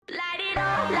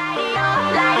What's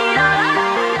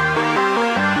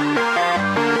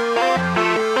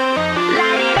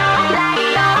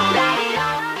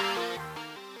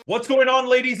going on,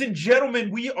 ladies and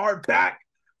gentlemen? We are back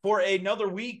for another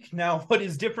week. Now, what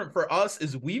is different for us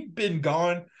is we've been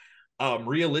gone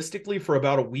realistically for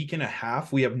about a week and a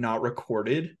half. We have not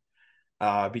recorded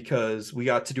because we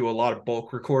got to do a lot of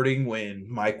bulk recording when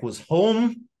Mike was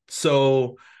home.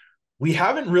 So we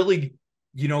haven't really,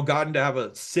 gotten to have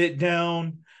a sit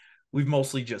down. We've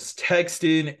mostly just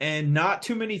texted, and not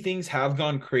too many things have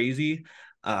gone crazy.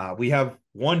 We have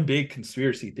one big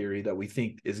conspiracy theory that we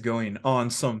think is going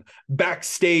on, some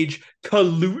backstage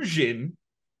collusion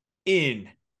in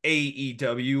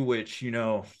AEW, which,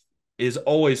 is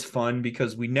always fun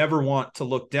because we never want to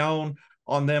look down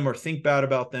on them or think bad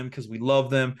about them because we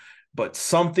love them. But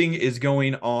something is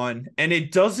going on, and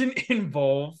it doesn't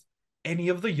involve any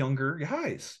of the younger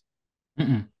guys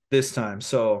this time.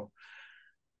 So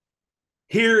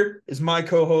here is my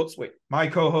co-host.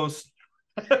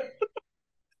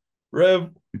 Rev,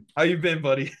 how you been,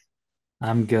 buddy?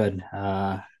 I'm good.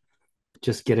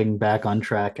 Just getting back on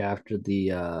track after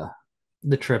the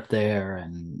trip there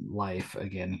and life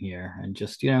again here, and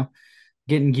just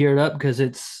getting geared up because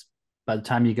it's by the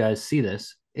time you guys see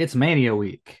this, it's Mania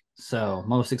week. So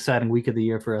most exciting week of the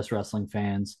year for us wrestling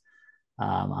fans.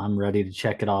 I'm ready to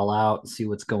check it all out, see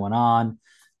what's going on,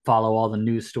 follow all the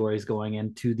news stories going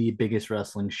into the biggest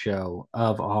wrestling show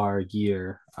of our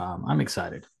year. I'm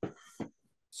excited.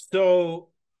 So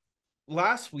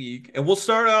last week, and we'll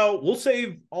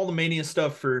save all the Mania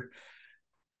stuff for,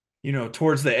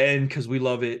 towards the end because we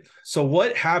love it. So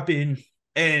what happened,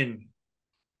 and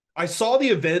I saw the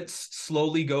events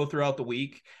slowly go throughout the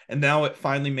week, and now it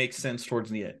finally makes sense towards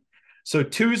the end. So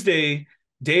Tuesday,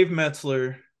 Dave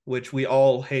Metzler, which we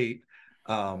all hate,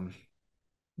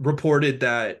 reported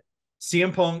that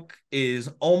CM Punk is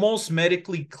almost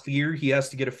medically clear. He has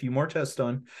to get a few more tests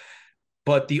done.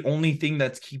 But the only thing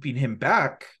that's keeping him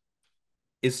back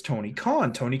is Tony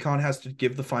Khan. Tony Khan has to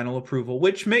give the final approval,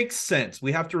 which makes sense.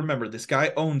 We have to remember this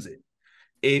guy owns it.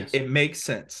 It makes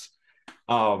sense.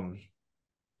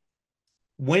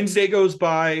 Wednesday goes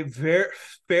by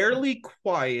fairly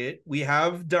quiet. We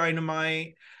have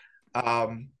Dynamite.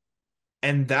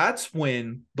 And that's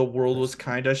when the world was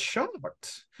kind of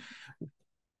shocked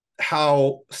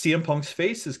how CM Punk's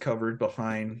face is covered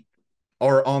behind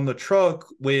or on the truck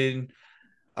when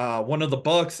one of the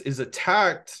Bucks is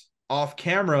attacked off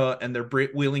camera and they're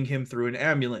wheeling him through an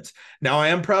ambulance. Now, I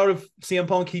am proud of CM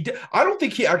Punk. I don't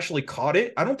think he actually caught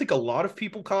it. I don't think a lot of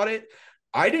people caught it.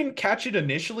 I didn't catch it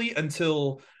initially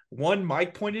until one,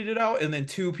 Mike pointed it out, and then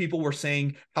two, people were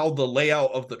saying how the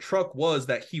layout of the truck was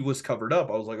that he was covered up.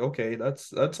 I was like, okay,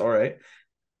 that's all right.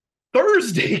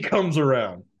 Thursday comes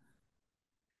around,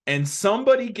 and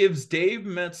somebody gives Dave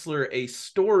Metzler a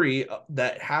story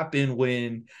that happened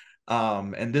when,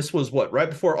 and this was right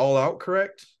before All Out,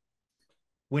 correct?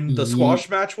 When the squash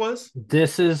match was?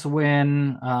 This is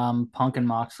when Punk and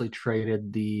Moxley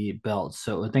traded the belts.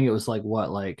 So I think it was like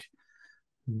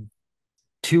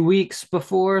 2 weeks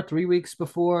before, 3 weeks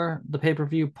before the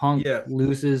pay-per-view, Punk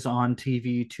loses on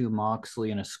TV to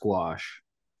Moxley in a squash.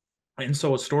 And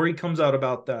so a story comes out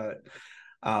about that.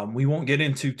 We won't get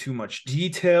into too much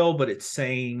detail, but it's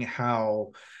saying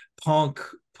how Punk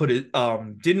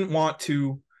didn't want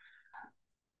to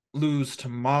lose to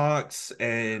Mox,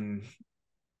 and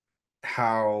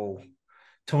how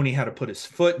Tony had to put his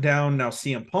foot down. Now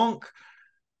CM Punk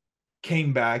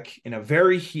came back in a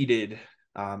very heated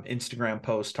Instagram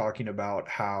post talking about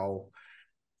how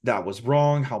that was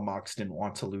wrong, how Mox didn't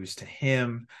want to lose to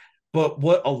him. But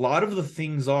what a lot of the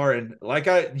things are, and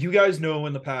you guys know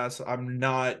in the past, I'm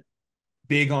not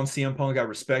big on CM Punk. I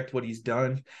respect what he's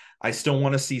done. I still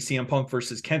want to see CM Punk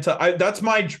versus Kenta. That's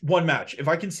my one match. If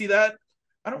I can see that,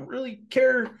 I don't really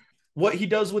care what he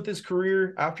does with his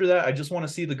career after that. I just want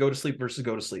to see the go to sleep versus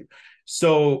go to sleep.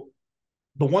 So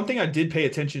the one thing I did pay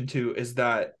attention to is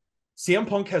that CM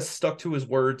Punk has stuck to his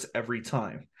words every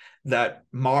time that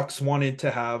Mox wanted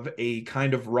to have a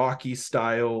kind of Rocky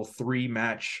style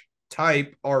 3-match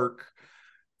type arc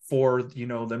for,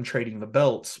 them trading the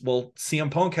belts. Well,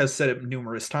 CM Punk has said it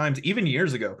numerous times, even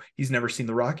years ago. He's never seen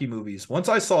the Rocky movies. Once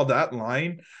I saw that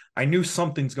line, I knew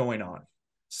something's going on.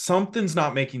 Something's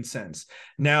not making sense.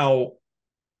 Now,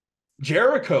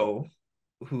 Jericho,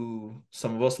 who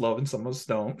some of us love and some of us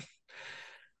don't,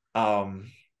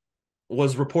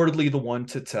 was reportedly the one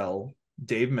to tell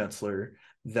Dave Metzler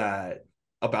that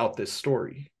about this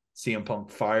story. CM Punk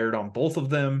fired on both of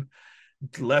them,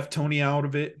 left Tony out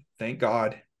of it, thank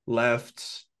God,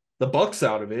 left the Bucks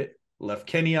out of it, left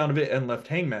Kenny out of it, and left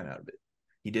Hangman out of it.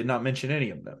 He did not mention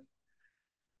any of them.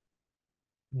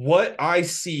 what I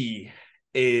see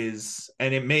is,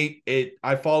 and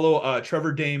I follow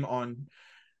Trevor Dame on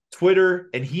Twitter,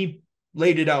 and he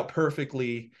laid it out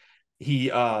perfectly. He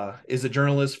is a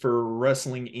journalist for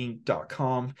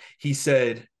wrestlinginc.com. He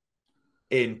said,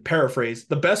 in paraphrase,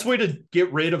 the best way to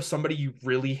get rid of somebody you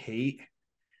really hate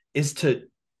is to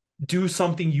do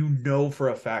something you know for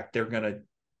a fact they're gonna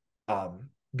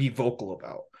be vocal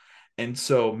about. And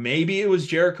so maybe it was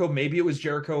Jericho, maybe it was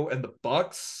Jericho and the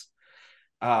Bucks.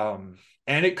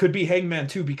 And it could be Hangman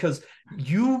too, because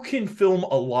you can film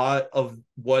a lot of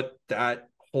what that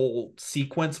whole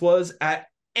sequence was at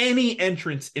any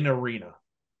entrance in arena.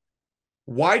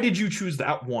 Why did you choose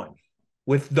that one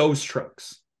with those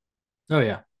trucks? Oh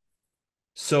yeah.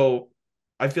 So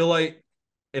I feel like,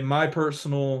 in my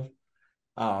personal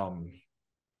um,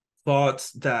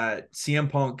 thoughts, that CM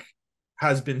Punk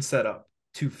has been set up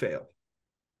to fail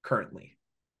currently.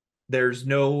 There's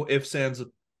no ifs, ands,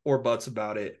 or buts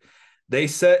about it. They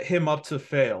set him up to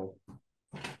fail.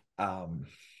 Um,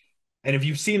 and if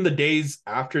you've seen the days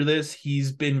after this,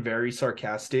 he's been very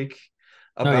sarcastic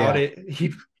Oh about yeah. it.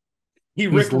 He He's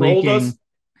Rick rolled us. leaking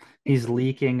he's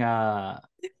leaking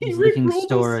He he's Rick leaking rolled us.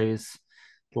 stories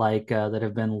like that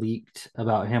have been leaked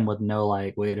about him with no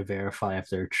like way to verify if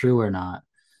they're true or not.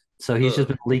 So he's just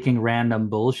The been leaking random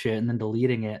bullshit and then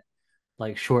deleting it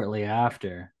like shortly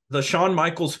after. the Shawn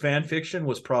Michaels fan fiction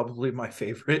was probably my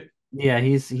favorite. Yeah,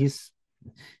 he's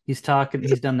talking,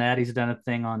 he's done that. He's done a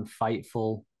thing on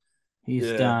Fightful.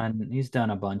 Yeah, He's done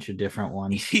a bunch of different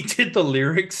ones. he did the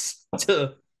lyrics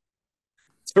to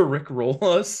Rick roll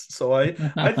us. So I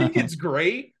think it's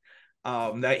great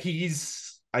that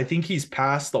I think he's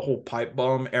past the whole pipe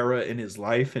bomb era in his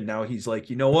life, and now he's like,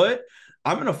 you know what?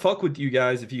 I'm gonna fuck with you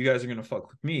guys if you guys are gonna fuck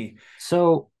with me.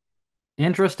 So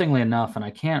interestingly enough, and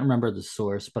I can't remember the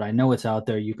source, but I know it's out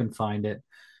there. You can find it.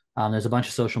 There's a bunch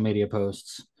of social media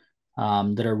posts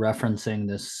that are referencing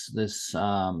this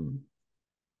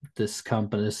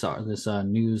company, this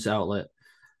news outlet.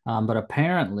 But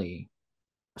apparently,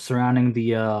 surrounding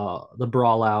the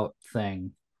brawl out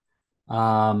thing,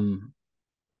 um,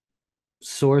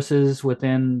 sources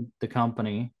within the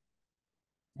company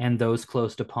and those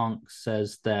close to Punk said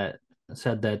that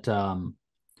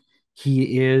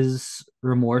he is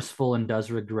remorseful and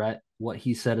does regret what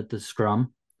he said at the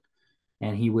scrum,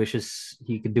 and he wishes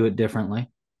he could do it differently.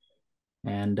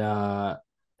 And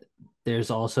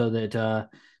there's also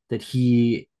that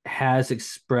he has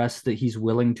expressed that he's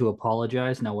willing to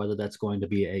apologize. Now, whether that's going to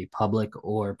be a public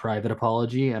or private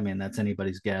apology, I mean, that's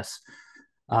anybody's guess.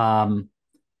 Um,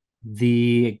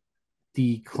 the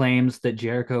the claims that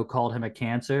Jericho called him a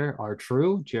cancer are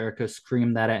true. Jericho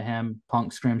screamed that at him.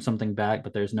 Punk screamed something back,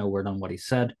 but there's no word on what he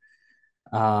said.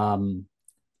 Um,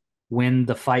 when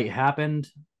the fight happened,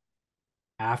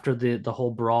 after the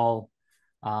whole brawl,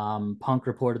 Punk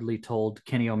reportedly told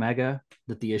Kenny Omega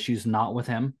that the issue's not with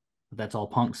him. That's all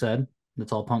Punk said.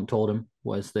 That's all Punk told him,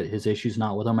 was that his issue's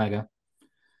not with Omega.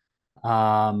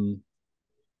 Um,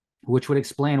 which would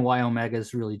explain why Omega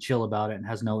is really chill about it and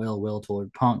has no ill will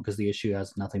toward Punk, because the issue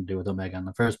has nothing to do with Omega in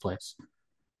the first place.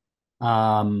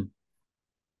 Um,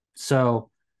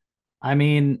 so I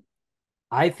mean,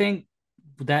 I think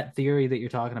that theory that you're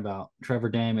talking about, Trevor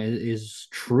Dame, is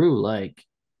true. Like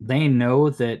they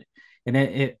know that,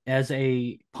 and as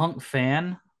a Punk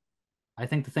fan, I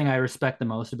think the thing I respect the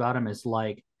most about him is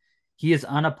like he is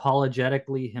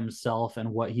unapologetically himself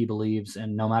and what he believes,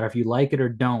 and no matter if you like it or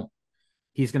don't,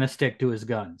 he's gonna stick to his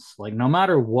guns. Like no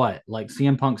matter what, like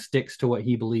CM Punk sticks to what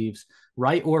he believes,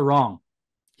 right or wrong.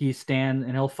 He stands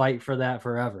and he'll fight for that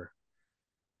forever.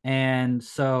 And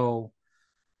so,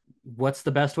 what's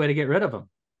the best way to get rid of him?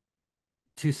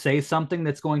 To say something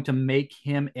that's going to make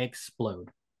him explode,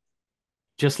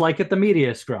 just like at the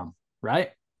media scrum, right?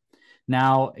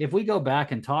 Now, if we go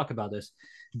back and talk about this,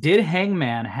 did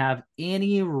Hangman have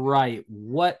any right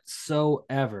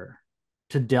whatsoever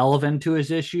to delve into his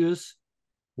issues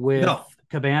with No,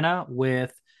 Cabana,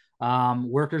 with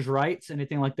workers' rights,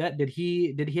 anything like that? Did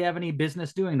he have any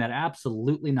business doing that?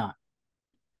 Absolutely not.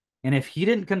 And if he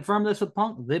didn't confirm this with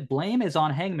Punk, the blame is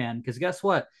on Hangman. Because guess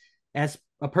what? As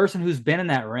a person who's been in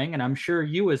that ring, and I'm sure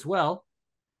you as well,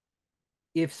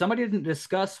 if somebody didn't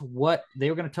discuss what they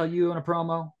were going to tell you in a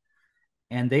promo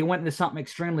and they went into something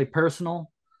extremely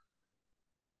personal,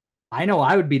 I know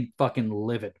I would be fucking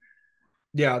livid.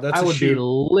 yeah, I that's a would be shoot.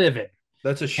 livid.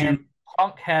 That's a And shoot.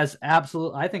 Punk has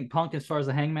absolute. I think Punk, as far as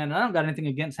the Hangman, and I don't got anything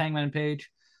against Hangman Page,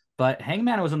 but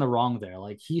Hangman was in the wrong there.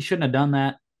 Like he shouldn't have done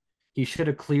that. He should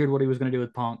have cleared what he was going to do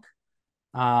with Punk.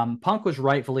 Punk was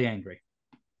rightfully angry.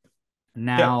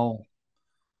 Yeah, Now,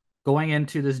 going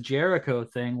into this Jericho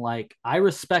thing, like I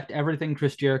respect everything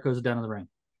Chris Jericho's done in the ring.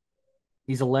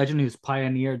 He's a legend who's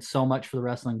pioneered so much for the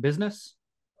wrestling business,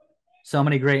 so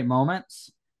many great moments.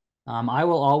 I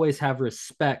will always have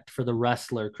respect for the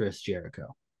wrestler Chris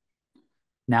Jericho.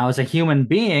 Now, as a human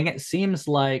being, it seems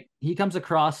like he comes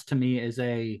across to me as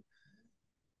a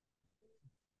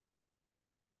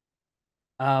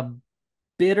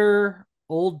bitter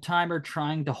old timer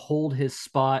trying to hold his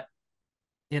spot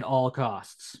at all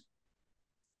costs.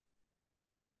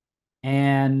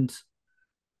 And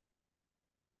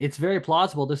it's very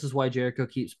plausible this is why Jericho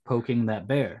keeps poking that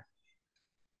bear.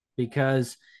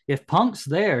 Because if Punk's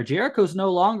there, Jericho's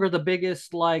no longer the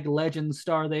biggest like legend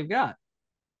star they've got.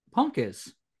 Punk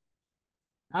is.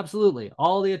 Absolutely.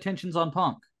 All the attention's on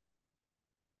Punk.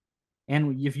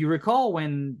 And if you recall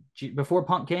when before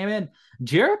Punk came in,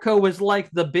 Jericho was like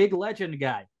the big legend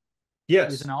guy. He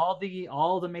was in Yes.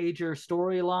 all the major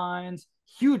storylines,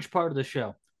 huge part of the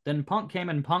show. Then Punk came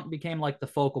and Punk became like the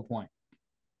focal point.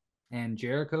 And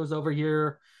Jericho's over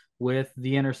here with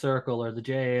the Inner Circle or the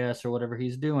JAS or whatever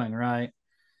he's doing, right?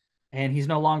 And he's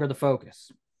no longer the focus.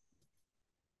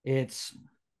 It's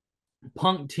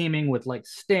Punk teaming with like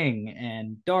Sting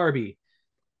and Darby,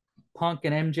 Punk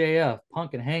and MJF,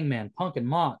 Punk and Hangman, Punk and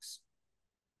Mox.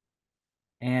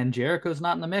 And Jericho's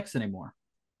not in the mix anymore.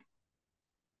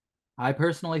 I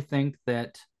personally think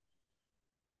that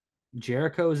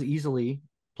Jericho is easily,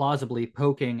 plausibly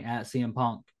poking at CM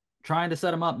Punk, trying to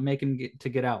set him up and make him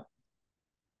get out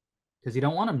because you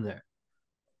don't want him there.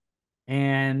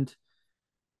 And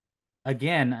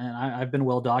again, and I've been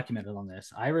well documented on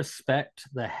this, I respect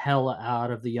the hell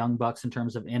out of the Young Bucks in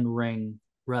terms of in-ring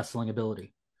wrestling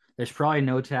ability. There's probably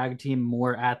no tag team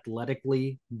more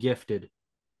athletically gifted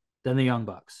than the Young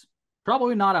Bucks.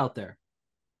 Probably not out there.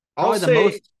 I'll Probably the say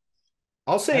most.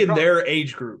 I'll say I'd in probably. their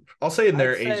age group. I'll say in I'd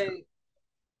their age group. say.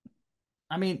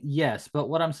 I mean, yes, but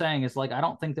what I'm saying is like I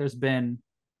don't think there's been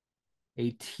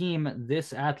a team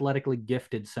this athletically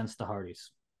gifted since the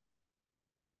Hardys.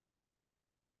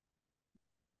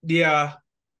 Yeah,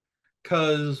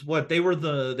 because what they were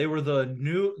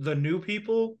the new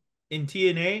people in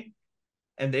TNA,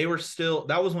 and they were still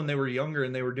that was when they were younger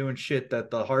and they were doing shit that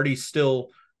the Hardys still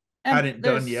And hadn't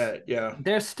done yet. Yeah.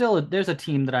 there's a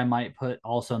team that I might put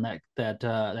also in that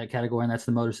category, and that's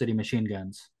the Motor City Machine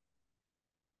Guns.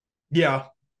 Yeah.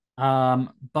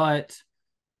 But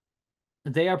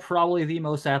they are probably the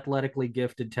most athletically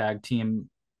gifted tag team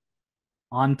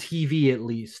on TV, at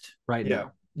least right Yeah.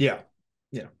 now. Yeah.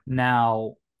 Yeah.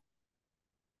 Now,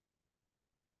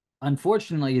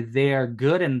 unfortunately, they are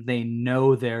good and they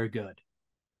know they're good.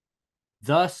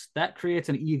 Thus, that creates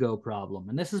an ego problem.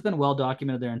 And this has been well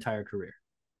documented their entire career.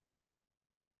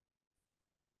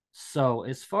 So,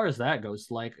 as far as that goes,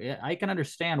 like I can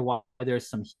understand why there's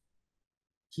some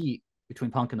heat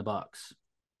between Punk and the Bucks.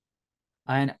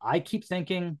 And I keep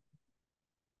thinking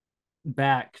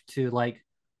back to like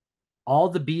all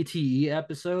the BTE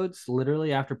episodes,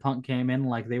 literally after Punk came in,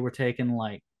 like they were taking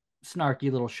like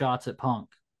snarky little shots at Punk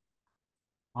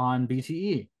on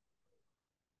BTE.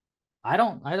 I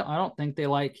don't think they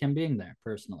like him being there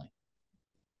personally.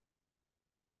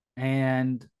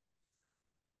 And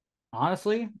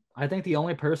honestly, I think the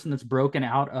only person that's broken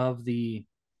out of the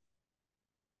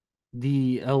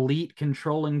elite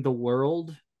controlling the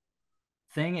world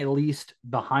thing, at least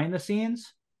behind the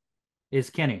scenes,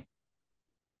 is Kenny.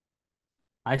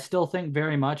 I still think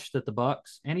very much that the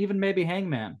Bucks and even maybe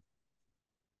Hangman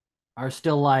are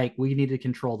still like we need to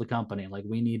control the company, like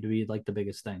we need to be like the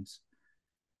biggest things.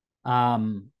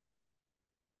 Um,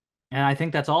 and I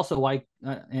think that's also why.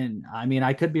 And I mean,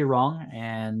 I could be wrong,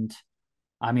 and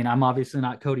I mean, I'm obviously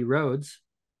not Cody Rhodes,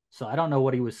 so I don't know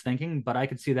what he was thinking, but I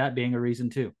could see that being a reason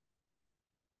too.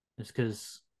 Just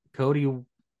because Cody,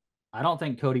 I don't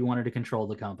think Cody wanted to control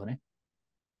the company. I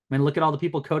mean, look at all the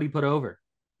people Cody put over,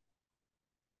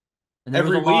 and there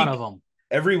was a Every lot of week. them.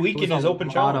 Every There week was in a his open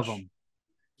lot of challenge. them.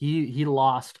 He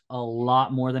lost a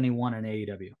lot more than he won in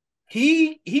AEW.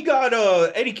 He got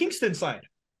Eddie Kingston signed.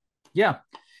 Yeah,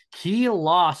 he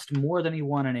lost more than he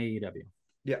won in AEW.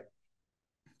 Yeah.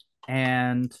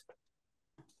 And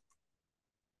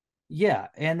yeah,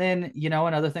 and then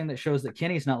another thing that shows that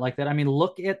Kenny's not like that. I mean,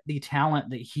 look at the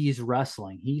talent that he's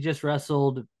wrestling. He just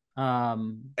wrestled,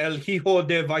 El Hijo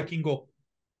de Vikingo.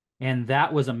 and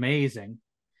that was amazing.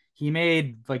 He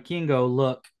made Vikingo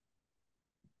look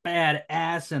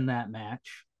badass in that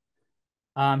match.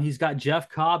 He's got Jeff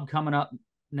Cobb coming up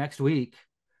next week,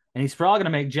 and he's probably going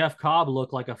to make Jeff Cobb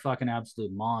look like a fucking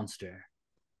absolute monster.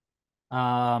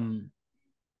 Um,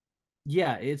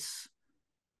 yeah, it's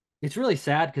really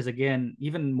sad because again,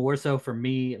 even more so for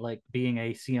me, like being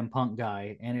a CM Punk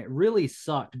guy, and it really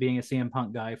sucked being a CM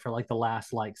Punk guy for like the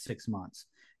last like 6 months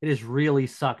it has really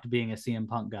sucked being a CM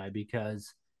Punk guy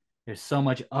because there's so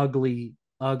much ugly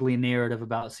narrative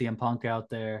about CM Punk out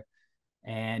there.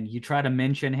 And you try to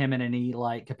mention him in any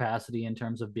like capacity in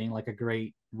terms of being like a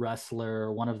great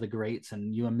wrestler, one of the greats,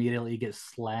 and you immediately get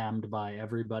slammed by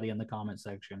everybody in the comment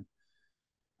section.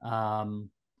 But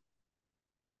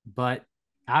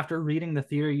after reading the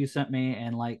theory you sent me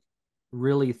and like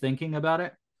really thinking about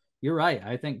it, you're right.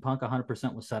 I think Punk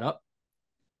 100% was set up.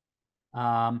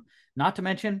 Not to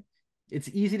mention,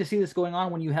 it's easy to see this going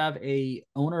on when you have a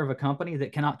owner of a company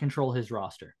that cannot control his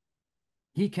roster.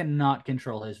 He cannot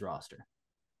control his roster.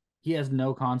 He has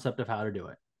no concept of how to do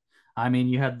it. I mean,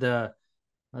 you had the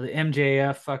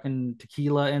MJF fucking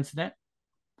tequila incident,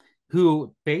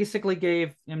 who basically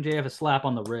gave MJF a slap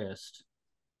on the wrist.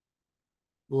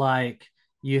 Like,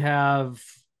 you have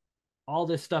all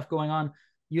this stuff going on.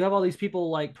 You have all these people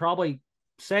like probably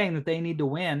saying that they need to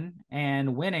win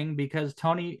and winning because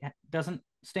Tony doesn't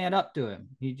stand up to him.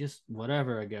 He just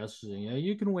whatever, I guess. Yeah,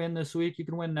 you can win this week, you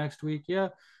can win next week. Yeah.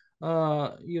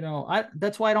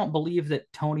 That's why I don't believe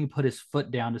that Tony put his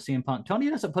foot down to CM Punk. Tony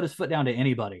doesn't put his foot down to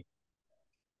anybody.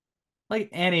 Like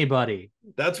anybody.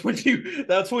 That's when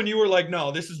you were like,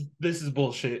 no, this is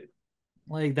bullshit.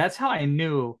 Like that's how I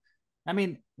knew. I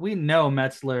mean, we know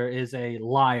Metzler is a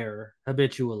liar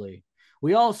habitually.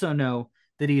 We also know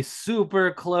that he's super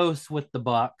close with the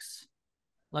Bucks.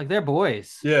 Like they're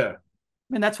boys. Yeah. I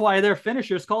mean, that's why their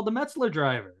finisher is called the Metzler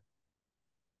driver.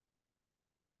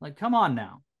 Like, come on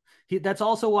now. That's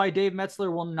also why Dave Metzler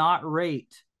will not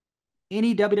rate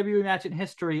any WWE match in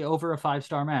history over a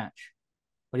 5-star match.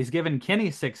 But he's given Kenny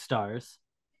 6 stars.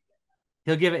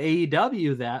 He'll give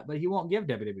AEW that, but he won't give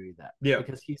WWE that. Yeah.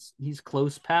 Because he's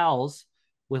close pals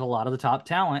with a lot of the top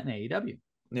talent in AEW.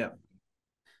 Yeah.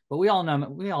 But we all know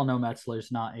Metzler's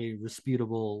not a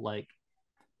reputable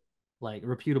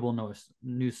reputable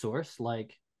news source.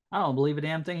 Like, I don't believe a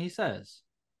damn thing he says.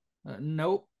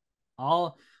 Nope.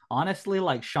 All honestly,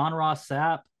 like Sean Ross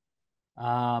Sapp,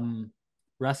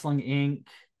 Wrestling Inc.,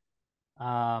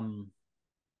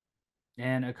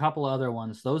 and a couple other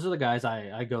ones. Those are the guys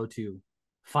I go to.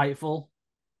 Fightful,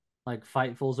 like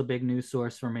Fightful's a big news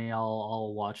source for me.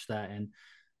 I'll watch that, and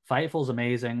Fightful's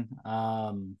amazing.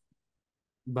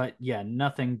 But yeah,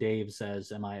 nothing Dave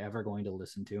says am I ever going to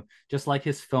listen to. Just like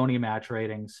his phony match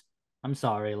ratings. I'm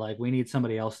sorry, like we need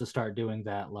somebody else to start doing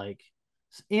that. Like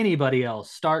anybody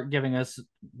else, start giving us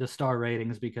the star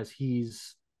ratings because you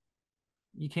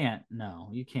can't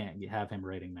have him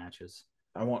rating matches.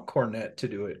 I want Cornette to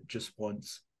do it just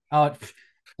once. Oh,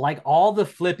 like all the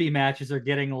flippy matches are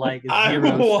getting like 0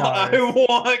 stars. I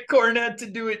want Cornette to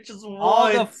do it just once.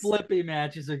 All the flippy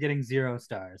matches are getting 0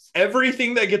 stars.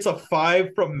 Everything that gets a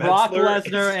 5 from Brock Metzler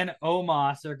Lesnar and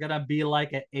Omos are gonna be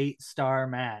like an 8-star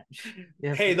match.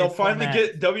 Hey, they'll finally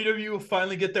get WWE will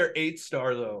finally get their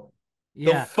 8-star though.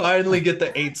 Yeah. They'll finally get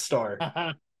the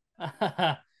 8-star.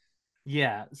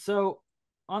 Yeah. So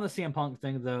on the CM Punk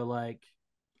thing though, like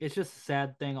it's just a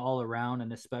sad thing all around,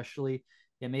 and especially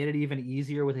it made it even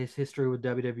easier with his history with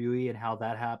WWE and how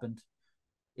that happened.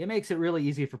 It makes it really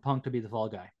easy for Punk to be the fall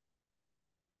guy.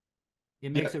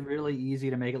 It makes it really easy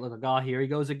to make it look like, oh, here he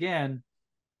goes again.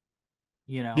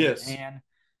 Yes. And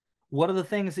one of the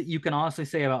things that you can honestly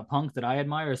say about Punk that I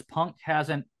admire is Punk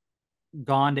hasn't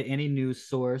gone to any news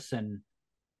source and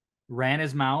ran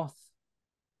his mouth.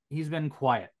 He's been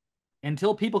quiet.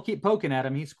 Until people keep poking at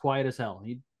him, he's quiet as hell.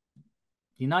 He's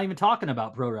not even talking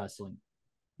about pro wrestling.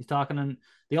 He's talking,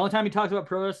 the only time he talks about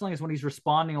pro wrestling is when he's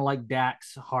responding to like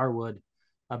Dax Harwood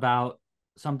about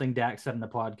something Dax said in the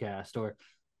podcast. Or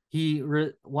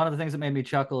one of the things that made me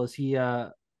chuckle is he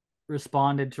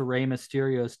responded to Rey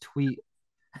Mysterio's tweet.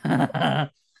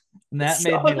 That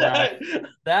made me laugh.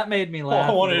 That made me laugh.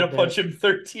 I wanted to punch him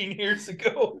 13 years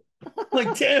ago.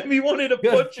 Like, damn, he wanted to punch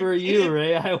him. Good for you,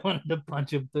 Ray. I wanted to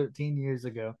punch him 13 years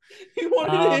ago. He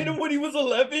wanted to hit him when he was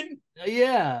 11.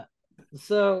 Yeah.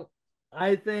 So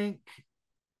I think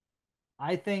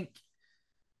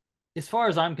as far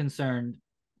as I'm concerned,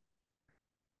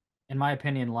 in my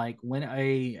opinion, like when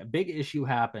a big issue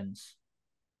happens,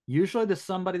 usually the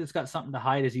somebody that's got something to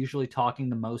hide is usually talking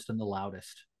the most and the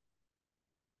loudest.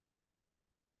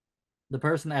 The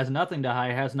person that has nothing to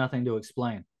hide has nothing to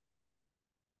explain.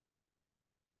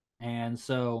 And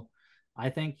so I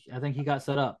think he got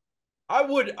set up. I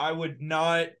would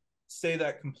not say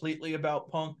that completely about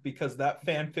Punk because that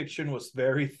fan fiction was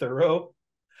very thorough.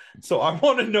 So I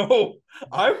want to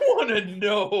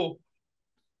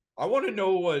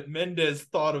know what Mendez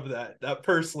thought of that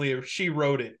personally, if she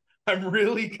wrote it. I'm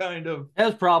really kind of. That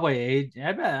was probably age.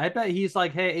 I bet he's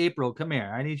like, hey, April, come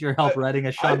here. I need your help writing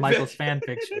a Shawn Michaels fan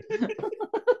fiction.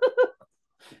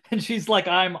 And she's like,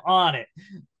 I'm on it.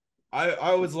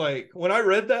 I was like, when I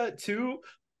read that too,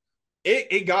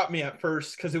 it got me at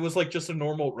first because it was like just a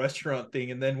normal restaurant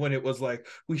thing. And then when it was like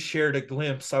we shared a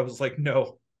glimpse, I was like,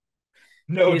 no,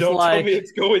 no, He's don't tell me like,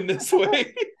 it's going this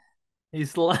way.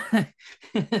 he's like,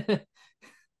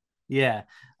 yeah.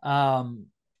 Um,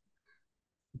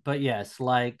 but yes,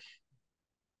 like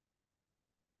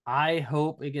I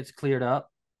hope it gets cleared up.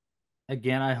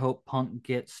 Again, I hope Punk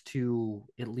gets to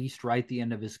at least write the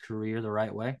end of his career the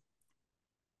right way.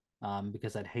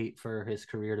 Because I'd hate for his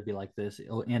career to be like this,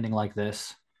 ending like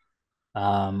this.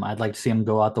 I'd like to see him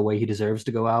go out the way he deserves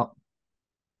to go out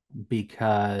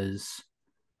because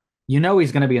he's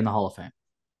going to be in the Hall of Fame.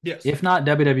 Yes. If not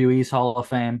WWE's Hall of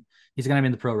Fame, he's going to be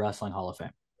in the Pro Wrestling Hall of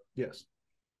Fame. Yes.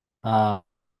 Uh,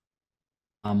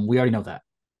 we already know that,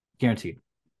 guaranteed.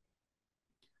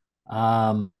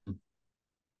 Um,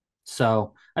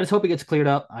 so I just hope he gets cleared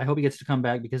up. I hope he gets to come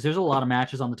back because there's a lot of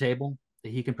matches on the table that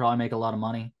he can probably make a lot of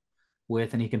money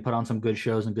with, and he can put on some good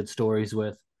shows and good stories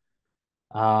with.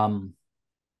 Um,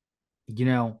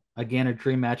 again, a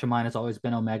dream match of mine has always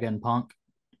been Omega and Punk.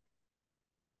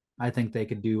 I think they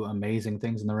could do amazing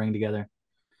things in the ring together.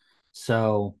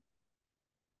 So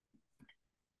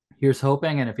here's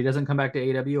hoping. And if he doesn't come back to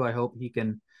AEW, I hope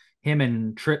him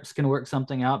and Trips can work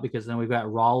something out because then we've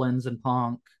got Rollins and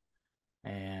Punk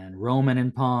and Roman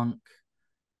and Punk.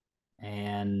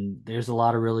 And there's a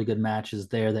lot of really good matches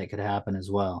there that could happen as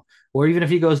well. Or even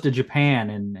if he goes to Japan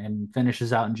and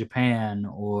finishes out in Japan,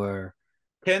 or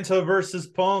Kenta versus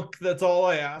Punk. That's all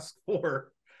I ask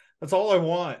for. That's all I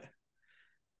want.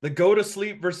 The go to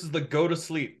sleep versus the go to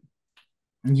sleep.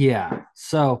 yeah.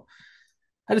 So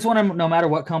I just want him, no matter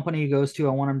what company he goes to,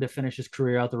 I want him to finish his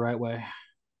career out the right way.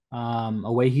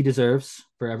 A way he deserves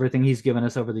for everything he's given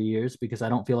us over the years, because I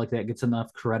don't feel like that gets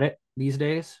enough credit these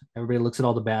days. Everybody looks at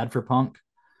all the bad for Punk,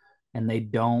 and they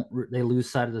lose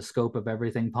sight of the scope of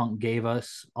everything Punk gave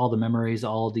us, all the memories,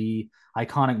 all the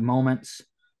iconic moments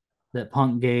that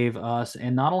Punk gave us.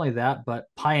 And not only that, but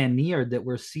pioneered that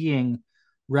we're seeing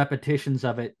repetitions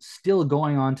of it still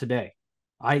going on today,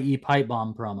 i.e., Pipe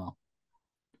Bomb promo.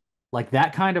 Like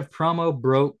that kind of promo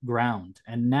broke ground.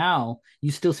 And now you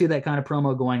still see that kind of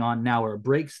promo going on now where it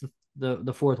breaks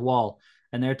the fourth wall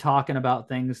and they're talking about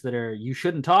things that are you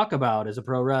shouldn't talk about as a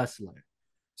pro wrestler.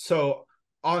 So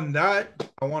on that,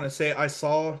 I want to say I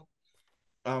saw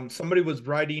somebody was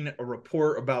writing a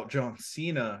report about John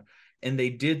Cena, and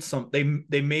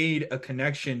they made a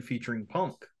connection featuring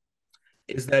Punk.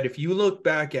 Is that if you look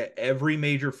back at every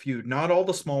major feud, not all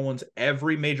the small ones,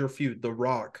 every major feud, The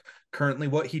Rock, currently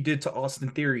what he did to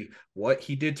Austin Theory, what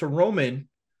he did to Roman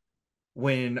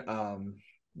when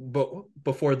but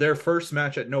before their first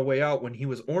match at No Way Out when he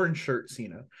was orange shirt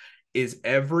Cena, is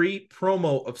every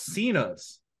promo of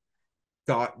Cena's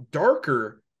got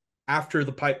darker after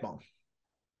the pipe bomb.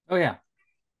 Oh yeah.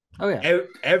 Oh yeah.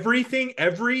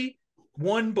 Every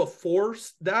one before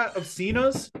that of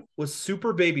Cena's was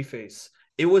super babyface.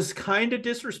 It was kind of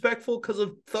disrespectful because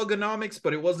of thugonomics,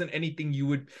 but it wasn't anything you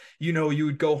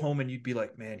would go home and you'd be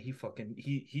like, man,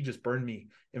 he just burned me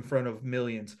in front of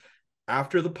millions.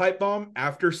 After the pipe bomb,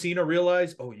 after Cena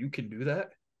realized, oh, you can do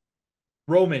that.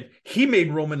 He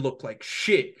made Roman look like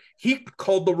shit. He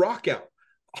called The Rock out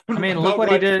I mean, look about what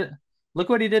he right. did. Look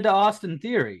what he did to Austin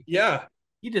Theory. Yeah,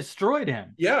 He destroyed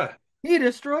him. yeah. He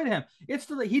destroyed him.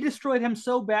 He destroyed him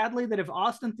so badly that if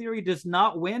Austin Theory does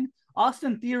not win,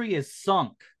 Austin Theory is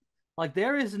sunk. Like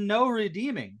there is no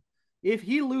redeeming. If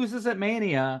he loses at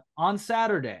Mania on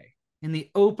Saturday in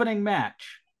the opening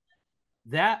match,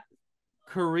 that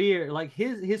career, like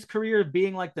his career of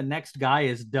being like the next guy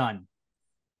is done.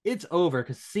 It's over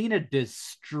because Cena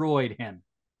destroyed him.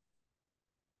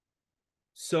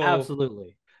 So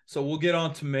Absolutely. So we'll get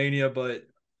on to Mania, but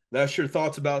that's your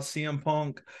thoughts about CM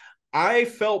Punk. I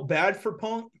felt bad for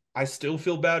Punk. I still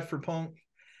feel bad for Punk.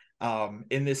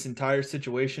 In this entire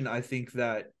situation, I think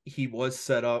that he was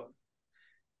set up.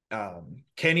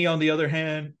 Kenny, on the other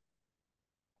hand,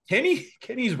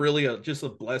 Kenny's really just a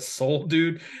blessed soul,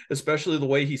 dude. Especially the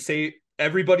way he say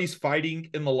everybody's fighting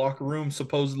in the locker room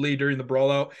supposedly during the brawl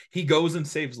out. He goes and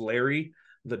saves Larry,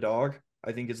 the dog.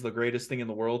 I think is the greatest thing in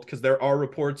the world because there are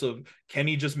reports of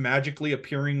Kenny just magically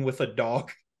appearing with a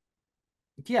dog.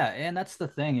 Yeah, and that's the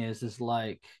thing is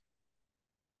like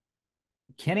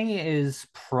Kenny is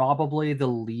probably the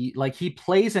lead. Like he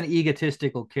plays an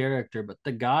egotistical character, but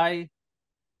the guy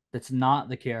that's not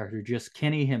the character, just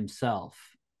Kenny himself,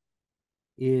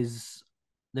 is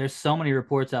there's so many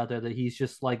reports out there that he's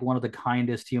just like one of the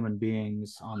kindest human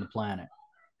beings on the planet.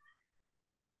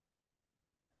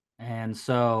 And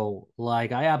so,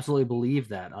 like, I absolutely believe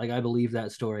that. Like, I believe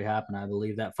that story happened. I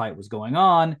believe that fight was going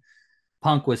on.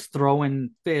 Punk was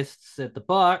throwing fists at the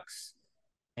Bucks,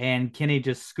 and Kenny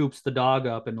just scoops the dog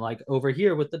up and like over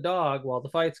here with the dog while the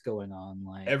fight's going on.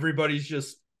 Like, Everybody's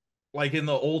just like in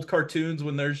the old cartoons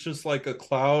when there's just like a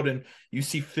cloud and you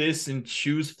see fists and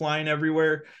shoes flying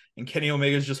everywhere, and Kenny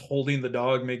Omega's just holding the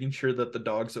dog, making sure that the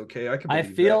dog's okay. I can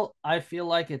believe that. I feel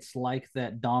like it's like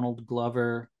that Donald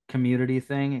Glover Community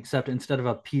thing, except instead of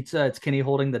a pizza, it's Kenny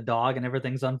holding the dog and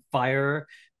everything's on fire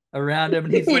around him,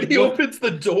 and he's When like, he "What?" opens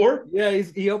the door. Yeah,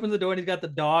 he opens the door and he's got the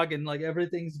dog and like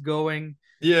everything's going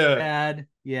Yeah. bad.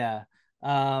 Yeah,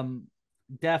 um,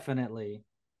 definitely.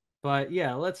 But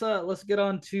yeah, let's get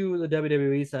on to the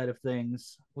WWE side of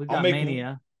things. We've I'll got make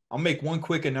Mania. I'll make one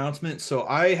quick announcement. So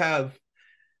I have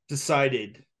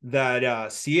decided that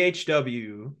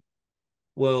CHW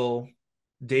will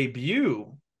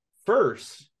debut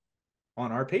first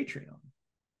on our Patreon.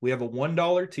 We have a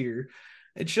 $1 tier.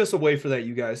 It's just a way for that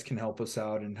you guys can help us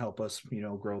out and help us,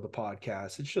 grow the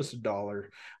podcast. It's just $1.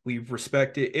 We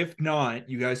respect it. If not,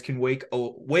 you guys can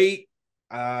wait.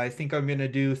 I think I'm gonna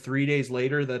do 3 days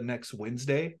later, the next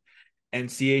Wednesday, and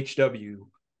CHW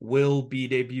will be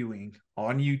debuting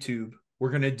on YouTube.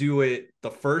 We're gonna do it.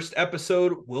 The first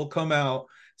episode will come out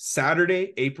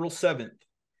Saturday, April 7th,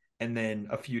 and then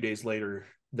a few days later,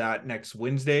 that next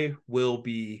Wednesday will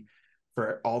be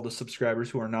for all the subscribers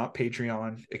who are not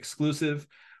Patreon exclusive.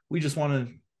 We just want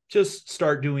to just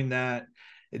start doing that.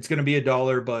 It's going to be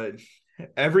 $1, but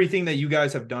everything that you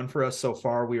guys have done for us so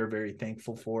far, we are very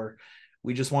thankful for.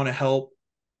 We just want to help,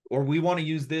 or we want to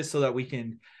use this so that we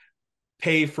can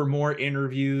pay for more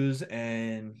interviews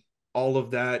and all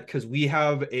of that, because we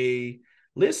have a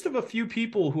list of a few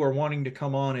people who are wanting to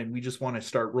come on, and we just want to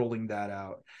start rolling that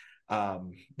out.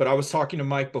 But I was talking to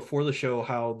Mike before the show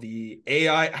how the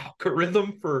AI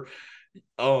algorithm for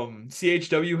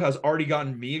CHW has already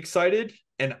gotten me excited,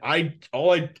 and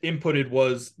all I inputted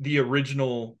was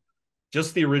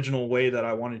just the original way that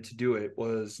I wanted to do it,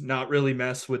 was not really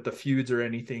mess with the feuds or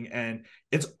anything, and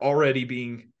it's already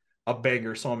being a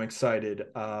banger, so I'm excited.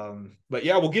 But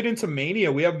yeah, we'll get into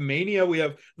Mania. We have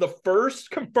the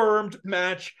first confirmed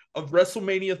match of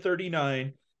WrestleMania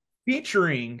 39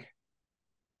 featuring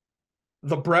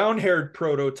the brown-haired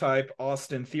prototype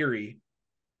Austin Theory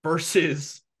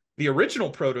versus the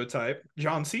original prototype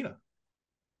John Cena.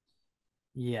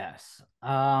 Yes.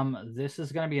 This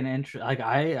is gonna be an interest. Like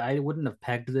I wouldn't have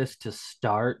pegged this to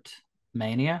start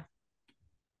Mania.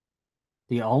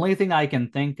 The only thing I can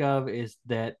think of is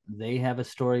that they have a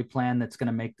story plan that's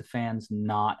gonna make the fans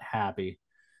not happy.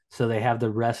 So they have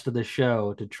the rest of the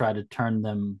show to try to turn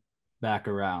them back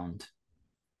around.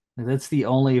 That's the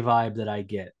only vibe that I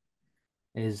get,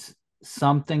 is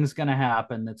something's gonna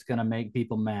happen that's gonna make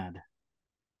people mad.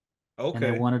 And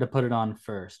they Okay. wanted to put it on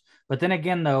first. But then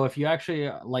again, though, if you actually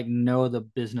like know the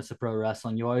business of pro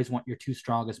wrestling, you always want your two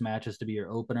strongest matches to be your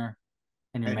opener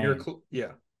and your And main.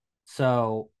 yeah.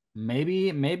 So maybe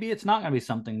it's not going to be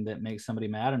something that makes somebody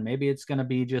mad, and maybe it's going to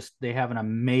be just they have an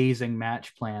amazing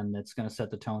match plan that's going to set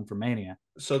the tone for Mania.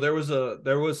 So there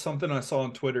was something I saw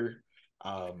on Twitter.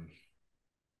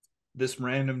 This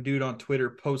random dude on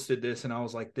Twitter posted this, and I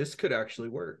was like, this could actually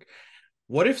work.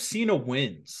 What if Cena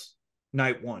wins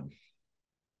night 1?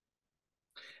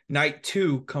 Night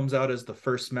 2 comes out as the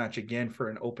first match again for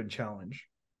an open challenge.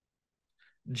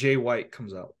 Jay White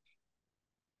comes out.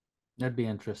 That'd be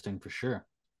interesting for sure.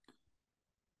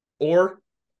 Or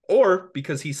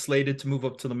because he's slated to move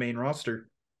up to the main roster,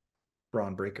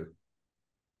 Braun Breaker.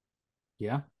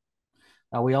 Yeah.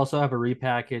 We also have a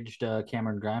repackaged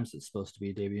Cameron Grimes that's supposed to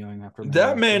be debuting after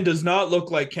That Mania. man does not look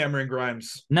like Cameron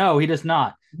Grimes. No, he does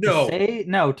not. No.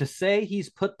 To say he's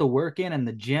put the work in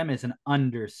the gym is an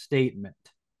understatement.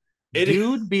 It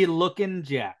Dude be looking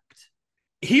jacked.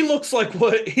 He looks like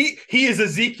what he is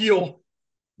Ezekiel.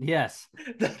 Yes.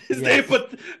 That is yes.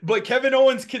 but Kevin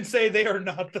Owens can say they are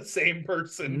not the same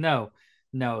person. No.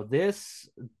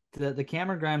 The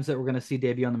Cameron Grimes that we're going to see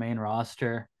debut on the main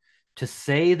roster, to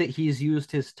say that he's used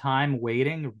his time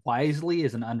waiting wisely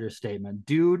is an understatement.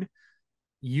 Dude,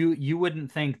 you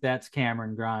wouldn't think that's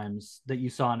Cameron Grimes that you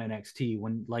saw in NXT.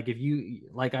 When like if you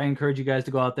like, I encourage you guys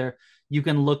to go out there. You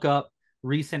can look up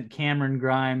recent Cameron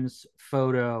Grimes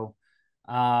photo,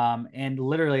 and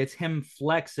literally it's him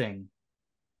flexing.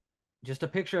 Just a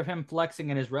picture of him flexing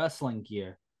in his wrestling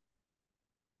gear.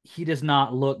 He does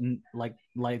not look like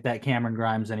that Cameron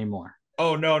Grimes anymore.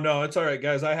 Oh no, it's all right,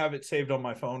 guys. I have it saved on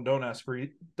my phone. Don't ask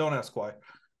why.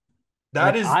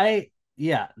 That Like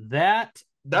is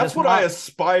that's what I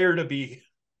aspire to be.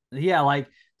 Yeah, like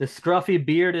the scruffy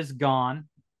beard is gone.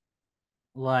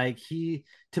 Like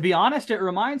to be honest, it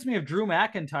reminds me of Drew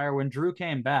McIntyre when Drew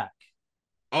came back.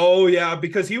 Oh yeah,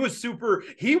 because he was like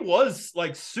Like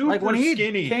when super he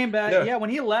skinny. came back, Yeah. yeah, when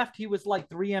he left, he was like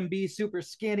 3MB, super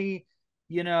skinny,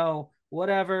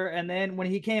 whatever. And then when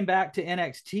he came back to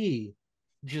NXT,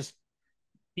 just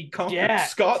He conquered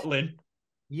jacked. Scotland.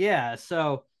 Yeah,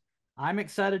 so I'm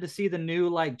excited to see the new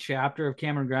like chapter of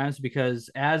Cameron Grimes because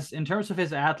as in terms of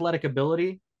his athletic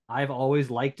ability, I've always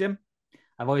liked him.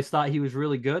 I've always thought he was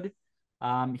really good.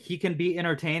 He can be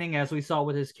entertaining, as we saw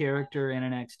with his character in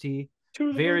NXT. To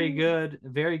the moon.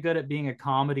 Very good at being a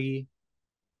comedy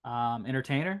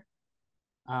entertainer.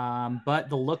 But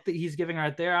the look that he's giving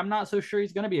right there, I'm not so sure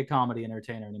he's going to be a comedy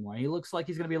entertainer anymore. He looks like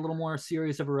he's going to be a little more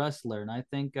serious of a wrestler, and I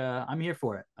think I'm here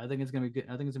for it. I think it's going to be good.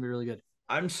 I think it's going to be really good.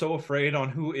 I'm so afraid on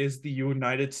who is the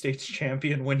United States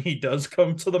champion when he does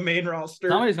come to the main roster.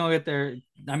 Somebody's going to get there.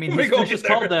 I mean, Let me his go finish get is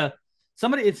called there. the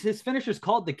somebody. It's his finish is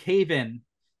called the cave in.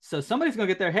 So somebody's going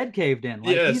to get their head caved in.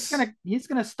 Like Yes. he's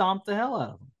gonna stomp the hell out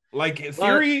of him. Like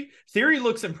But theory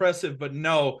looks impressive, but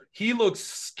no, he looks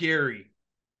scary.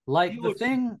 He like looks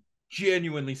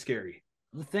genuinely scary.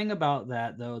 the thing about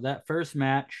that though, that first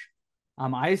match,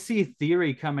 I see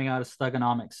Theory coming out of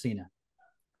Thugonomics Cena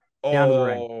down to the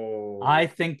ring. Oh. I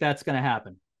think that's going to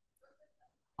happen.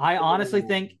 I honestly Oh.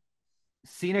 think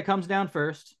Cena comes down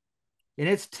first, and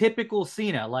it's typical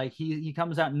Cena. Like he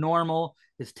comes out normal,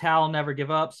 his towel never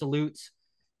give up, salutes,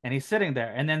 and he's sitting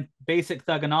there. And then basic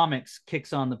Thugonomics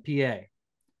kicks on the PA,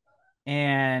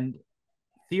 and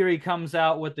Theory comes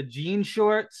out with the jean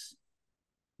shorts,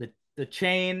 the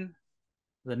chain,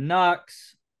 the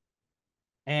Nux,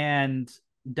 and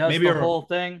does Maybe the a whole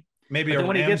thing. maybe But a then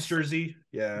when he Rams gets jersey.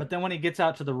 Yeah. but then when he gets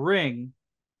out to the ring,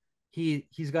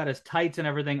 he's got his tights and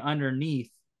everything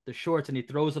underneath the shorts, and he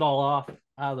throws it all off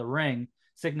out of the ring,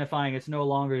 signifying it's no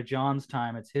longer John's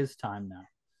time, it's his time now.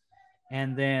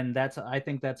 And then I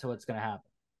think that's how it's going to happen.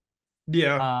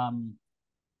 Yeah.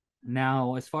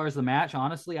 Now, as far as the match,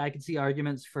 honestly, I could see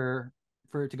arguments for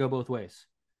it to go both ways.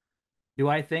 Do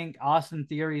I think Austin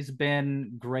Theory's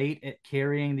been great at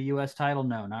carrying the U.S. title?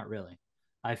 No, not really.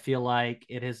 I feel like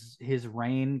his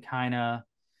reign kind of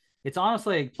it's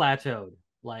honestly plateaued.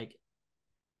 Like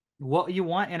what you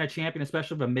want in a champion,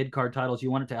 especially with mid card titles, you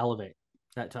want it to elevate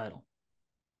that title.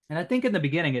 And I think in the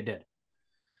beginning it did.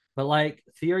 But like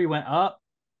Theory went up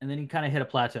and then he kind of hit a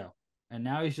plateau. And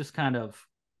now he's just kind of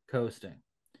coasting.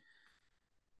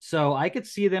 So I could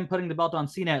see them putting the belt on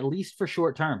Cena at least for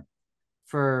short term,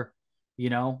 for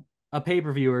a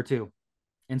pay-per-view or two.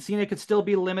 And Cena could still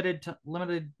be limited,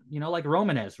 like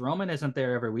Roman is. Roman isn't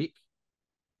there every week.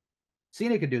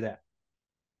 Cena could do that.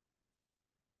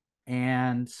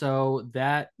 And so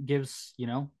that gets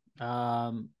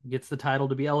the title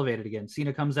to be elevated again.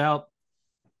 Cena comes out.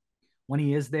 When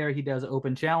he is there, he does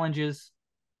open challenges,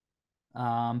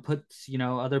 puts,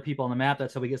 other people on the map.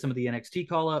 That's how we get some of the NXT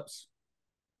call-ups.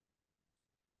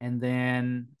 And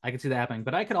then I could see that happening.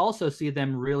 But I could also see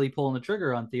them really pulling the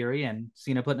trigger on Theory and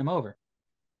Cena putting him over.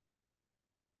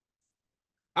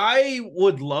 I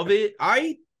would love it.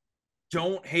 I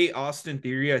don't hate Austin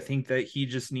Theory. I think that he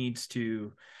just needs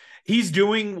to he's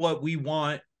doing what we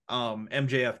want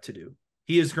MJF to do.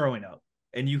 He is growing up,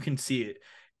 and you can see it.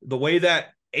 The way that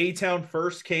A-Town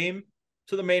first came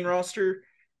to the main roster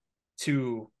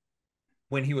to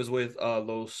when he was with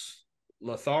Los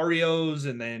Lotharios,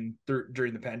 and then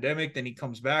during the pandemic, then he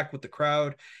comes back with the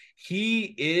crowd.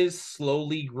 He is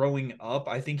slowly growing up.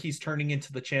 I think he's turning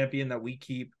into the champion that we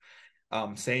keep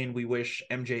saying we wish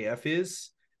MJF is,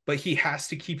 but he has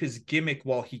to keep his gimmick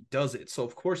while he does it. So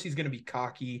of course he's going to be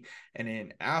cocky and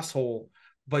an asshole,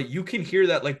 but you can hear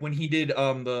that like when he did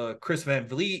the Chris Van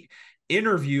Vliet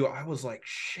interview, I was like,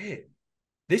 shit,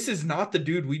 this is not the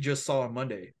dude we just saw on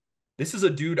Monday. This is a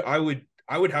dude I would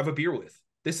have a beer with.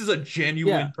 This is a Yeah.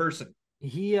 genuine person.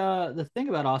 The thing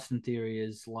about Austin Theory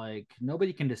is like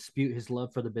nobody can dispute his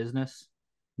love for the business.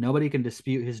 Nobody can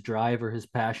dispute his drive or his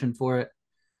passion for it.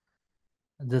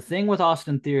 The thing with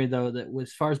Austin Theory, though, that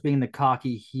as far as being the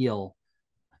cocky heel,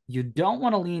 you don't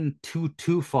want to lean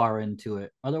too far into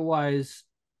it. Otherwise,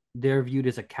 they're viewed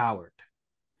as a coward.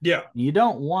 Yeah. You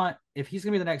don't want if he's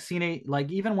gonna be the next Cena.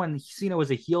 Like even when Cena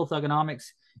was a heel Thugonomics,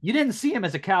 you didn't see him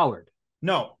as a coward.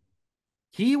 No.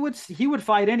 He would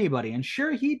fight anybody, and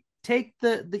sure he'd take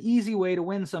the easy way to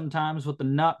win sometimes with the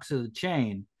knucks of the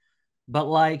chain, but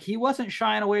like he wasn't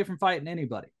shying away from fighting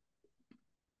anybody.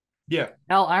 Yeah.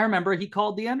 Hell, I remember he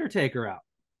called the Undertaker out.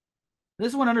 This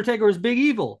is when Undertaker was Big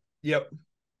Evil. Yep.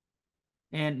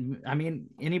 And I mean,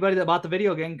 anybody that bought the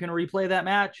video game can replay that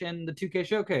match in the 2K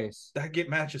showcase. That get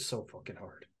match is so fucking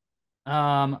hard.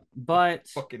 But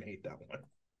Fucking hate that one.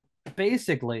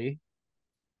 basically,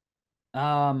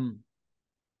 Um,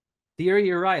 Theory,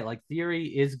 you're right. Like Theory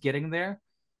is getting there,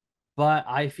 but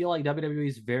I feel like WWE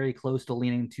is very close to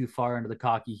leaning too far into the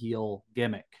cocky heel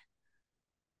gimmick.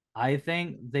 I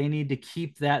think they need to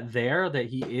keep that there, that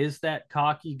he is that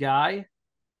cocky guy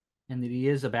and that he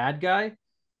is a bad guy,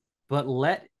 but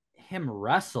let him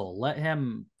wrestle, let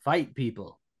him fight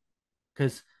people.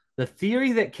 Because the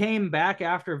theory that came back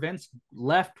after Vince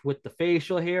left with the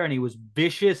facial hair and he was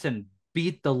vicious and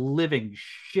beat the living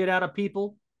shit out of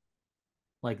people,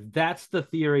 like that's the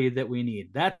theory that we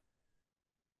need. That's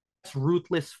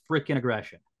ruthless freaking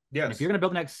aggression. And if you're Yes. going to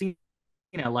build next scene,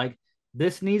 like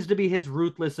this needs to be his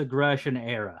ruthless aggression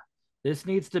era. This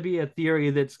needs to be a theory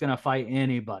that's going to fight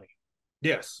anybody.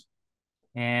 Yes.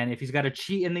 And if he's got to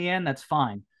cheat in the end, that's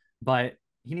fine. But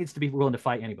he needs to be willing to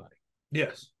fight anybody.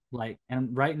 Yes. Like,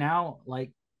 and right now,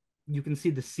 like, you can see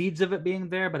the seeds of it being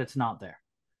there, but it's not there.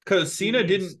 Because He Cena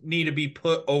needs, didn't need to be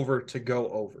put over to go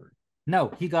over.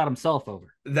 no, he got himself over.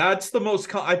 That's the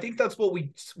most. I think that's what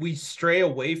we stray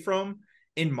away from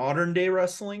in modern day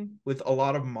wrestling with a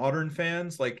lot of modern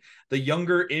fans, like the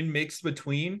younger in mix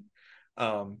between.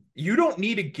 You don't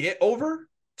need to get over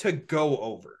to go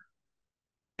over,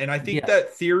 and I think Yes.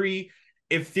 that Theory,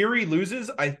 if Theory loses,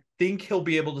 I think he'll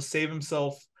be able to save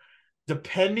himself,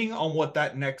 depending on what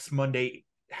that next Monday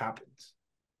happens.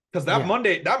 Because Yeah.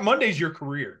 that Monday's your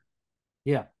career.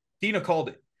 Yeah. Tina called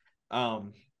it.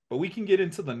 Um, but we can get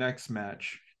into the next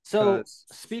match So, because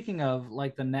speaking of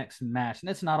like the next match, and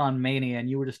it's not on Mania, and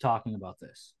you were just talking about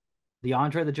this, the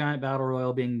Andre the Giant Battle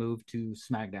Royal being moved to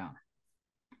SmackDown.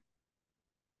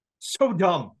 so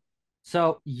dumb.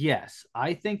 So, yes,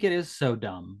 I think it is so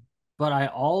dumb, but I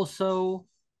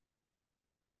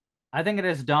think it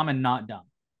is dumb and not dumb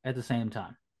at the same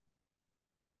time.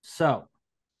 So,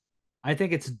 I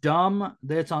think it's dumb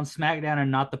that it's on SmackDown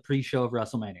and not the pre-show of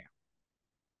WrestleMania.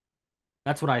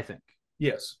 That's what I think.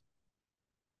 Yes.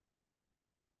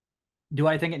 Do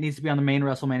I think it needs to be on the main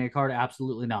WrestleMania card?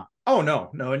 Absolutely not. Oh no,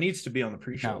 no, it needs to be on the No.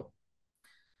 pre-show.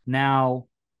 Now,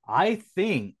 I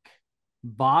think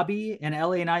Bobby and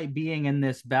LA Knight being in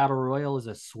this battle royal is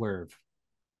a swerve.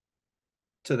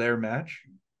 To their match.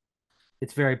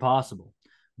 It's very possible.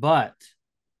 But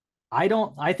I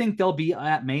think they'll be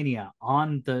at Mania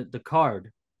on the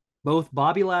card. Both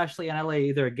Bobby Lashley and LA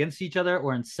either against each other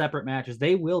or in separate matches.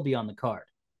 They will be on the card.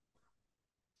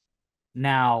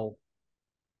 Now,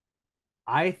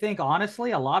 I think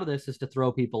honestly, a lot of this is to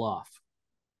throw people off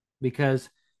because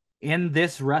in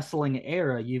this wrestling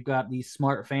era, you've got these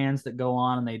smart fans that go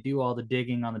on and they do all the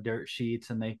digging on the dirt sheets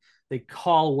and they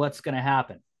call what's going to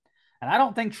happen. And I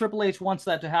don't think Triple H wants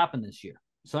that to happen this year.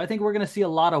 So I think we're going to see a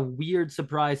lot of weird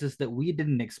surprises that we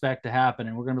didn't expect to happen.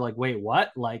 And we're going to be like, wait,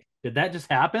 what? Like, did that just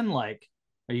happen? Like,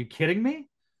 are you kidding me?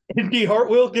 Indy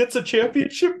Hartwell gets a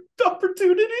championship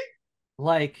opportunity.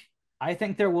 Like, I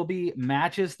think there will be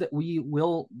matches that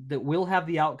will have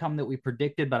the outcome that we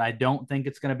predicted, but I don't think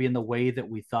it's going to be in the way that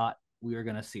we thought we were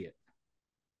going to see it.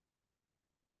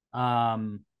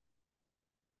 Um,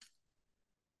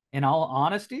 in all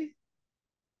honesty,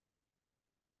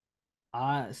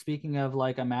 speaking of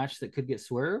like a match that could get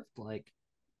swerved, like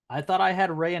I thought I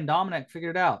had Ray and Dominic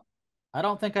figured out. I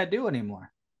don't think I do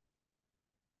anymore.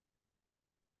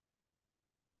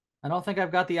 I don't think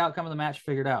I've got the outcome of the match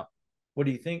figured out What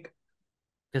do you think?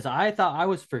 because I thought I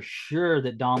was for sure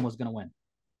that Dom was going to win.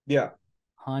 Yeah.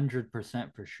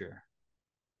 100% for sure.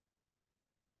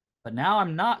 But now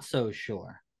I'm not so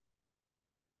sure.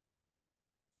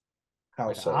 How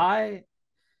Like so?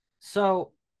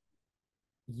 so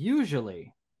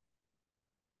usually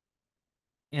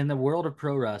in the world of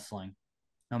pro wrestling,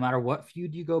 no matter what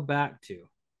feud you go back to,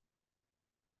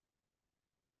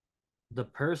 the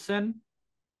person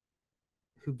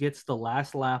who gets the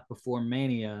last laugh before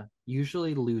Mania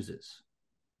usually loses.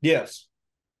 Yes.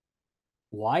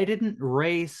 Why didn't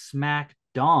Ray smack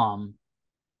Dom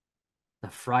the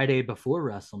Friday before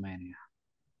WrestleMania?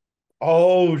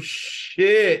 Oh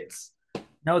shit.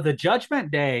 No, the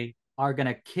Judgment Day are going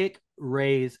to kick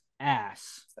Ray's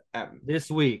ass Um, this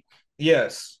week.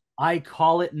 yes. I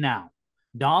call it now.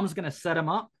 Dom's going to set him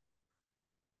up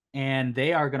and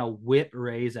they are going to whip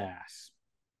Ray's ass.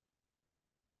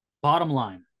 Bottom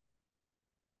line,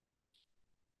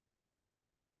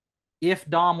 if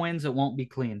Dom wins, it won't be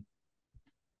clean.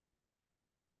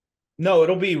 No,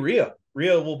 it'll be Rhea.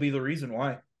 Rhea will be the reason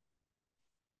why.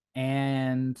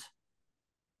 And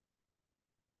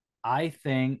I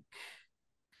think,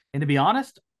 and to be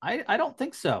honest, I don't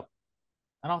think so.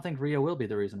 I don't think Rhea will be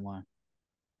the reason why.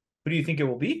 Who do you think it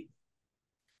will be?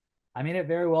 I mean, it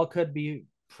very well could be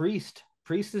Priest.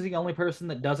 Priest is the only person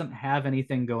that doesn't have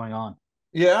anything going on.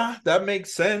 Yeah, that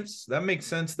makes sense. That makes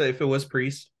sense that if it was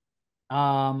Priest.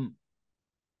 Um,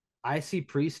 I see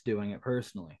Priest doing it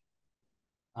personally.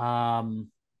 Um,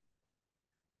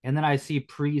 and then I see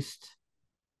Priest.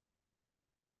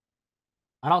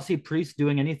 I don't see Priest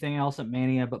doing anything else at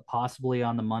Mania, but possibly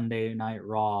on the Monday Night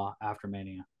Raw after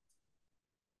Mania.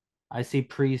 I see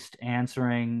Priest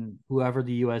answering whoever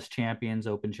the U.S. Champions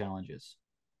Open challenges.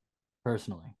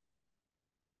 Personally,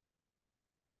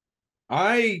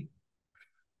 I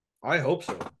I hope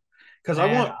so. Because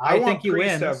and I I think want he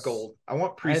Priest to have wins. gold. I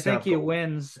want I Priest to think have he gold.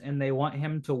 wins, and they want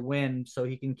him to win so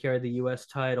he can carry the U.S.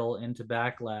 title into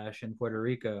Backlash in Puerto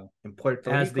Rico In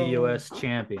Puerto as the Rico. U.S.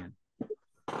 champion.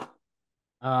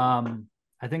 Um,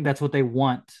 I think that's what they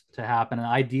want to happen. And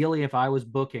ideally, if I was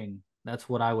booking, that's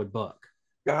what I would book.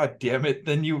 God damn it.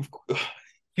 Then you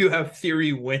have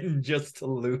Theory win just to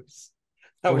lose.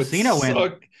 That Or would Cena win,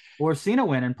 suck. or Cena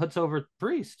win and puts over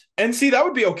Priest. And see, that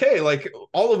would be okay. Like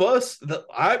all of us,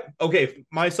 I okay,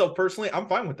 myself personally, I'm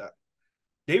fine with that.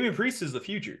 Damian Priest is the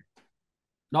future.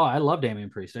 No, I love Damian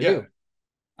Priest. I Yeah. do.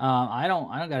 I don't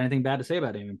got anything bad to say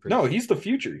about Damian No, Priest. he's the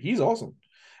future. He's awesome.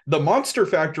 The Monster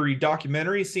Factory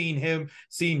documentary,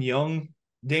 seeing young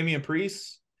Damian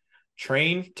Priest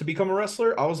train to become a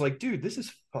wrestler, I was like, dude, this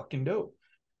is fucking dope.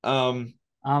 Um,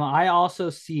 I also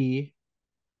see,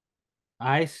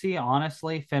 I see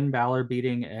honestly Finn Balor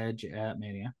beating Edge at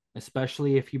Mania,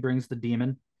 especially if he brings the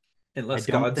demon. I unless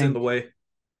don't God's in the think way.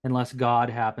 unless God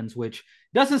happens, which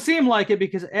doesn't seem like it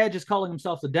because Edge is calling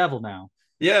himself the devil now.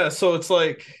 Yeah, so it's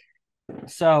like,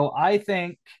 So I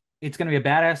think it's going to be a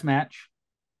badass match.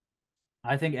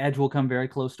 I think Edge will come very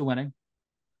close to winning.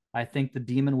 I think the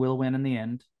demon will win in the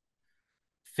end.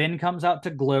 Finn comes out to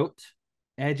gloat.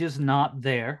 Edge is not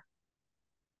there.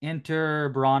 Enter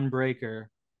Braun Breaker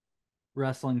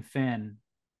wrestling Finn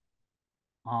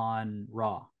on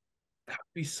Raw.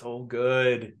 be so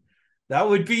good. That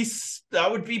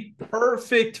would be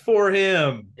perfect for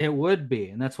him. It would be,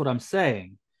 and that's what I'm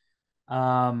saying.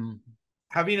 Um,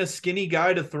 Having a skinny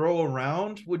guy to throw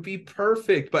around would be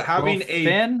perfect, but well, having a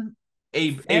Finn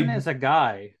is a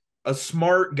guy. a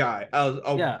smart guy,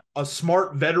 Yeah, a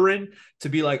smart veteran to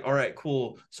be like, all right,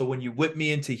 cool. So when you whip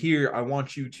me into here, I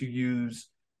want you to use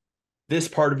this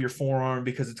part of your forearm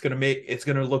because it's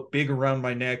gonna look big around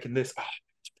my neck and this. Oh,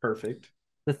 it's perfect.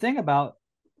 the thing about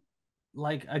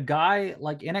like a guy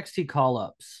like NXT call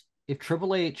ups, if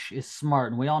Triple H is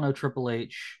smart, and we all know Triple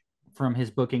H from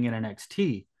his booking in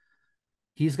NXT,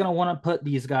 he's going to want to put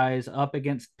these guys up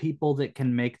against people that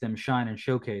can make them shine and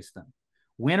showcase them.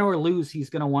 Win or lose, he's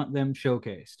going to want them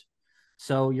showcased.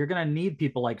 So you're going to need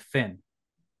people like Finn.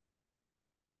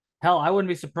 Hell, I wouldn't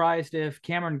be surprised if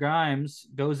Cameron Grimes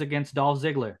goes against Dolph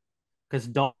Ziggler because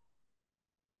Dolph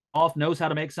knows how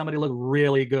to make somebody look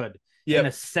really good. And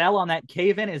the Yep, sell on that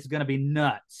cave in is going to be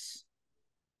nuts.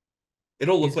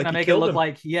 it'll look He's going like to he make it killed look him.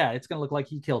 like, yeah, it's going to look like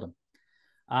he killed him.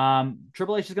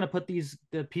 Triple H is going to put the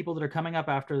people that are coming up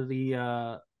after the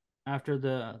Raw after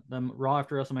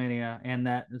WrestleMania and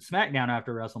that SmackDown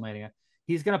after WrestleMania.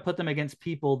 He's going to put them against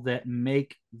people that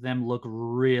make them look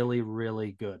really,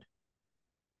 really good.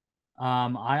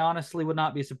 I honestly would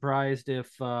not be surprised if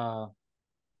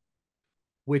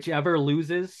whichever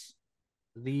loses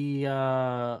the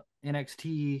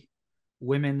NXT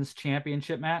Women's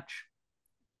Championship match,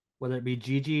 whether it be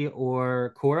Gigi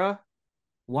or Cora,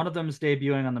 one of them is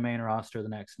debuting on the main roster the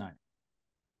next night.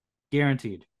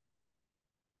 Guaranteed.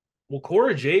 Well,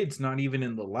 Cora Jade's not even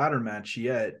in the ladder match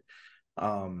yet.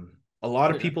 A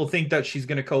lot of people think that she's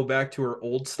gonna go back to her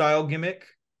old style gimmick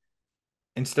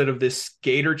instead of this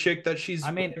skater chick that I she's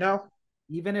mean, now.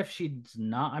 even if she's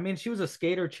not, I mean, she was a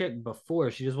skater chick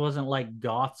before. She just wasn't like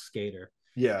goth skater.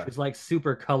 She Yeah, was like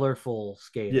super colorful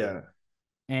skater. yeah.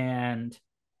 And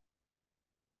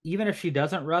even if she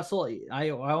doesn't wrestle, I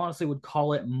honestly would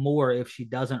call it more if she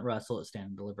doesn't wrestle at Stand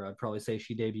and Deliver. I'd probably say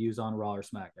she debuts on Raw or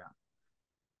SmackDown.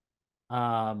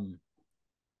 Um,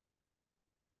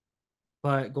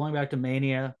 but going back to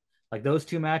Mania, like those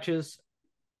two matches,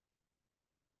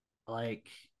 like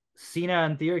Cena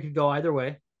and Theory could go either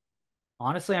way.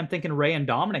 Honestly, I'm thinking Ray and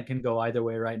Dominic can go either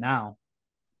way right now.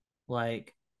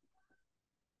 Like,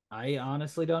 I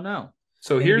honestly don't know.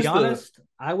 So And to be here's the honest,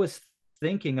 I was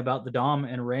thinking about the Dom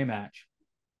and Ray match.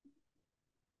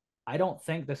 I don't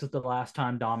think this is the last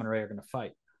time Dom and Ray are going to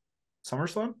fight.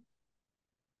 SummerSlam.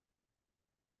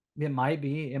 It might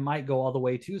be. It might go all the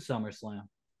way to SummerSlam.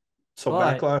 So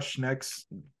But Backlash next.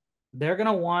 they're going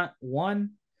to want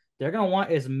one, they're going to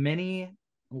want as many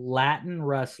Latin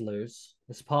wrestlers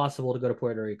as possible to go to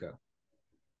Puerto Rico.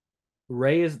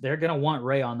 They're going to want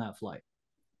Ray on that flight.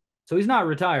 So he's not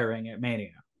retiring at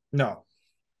Mania. No,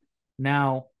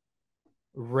 Now,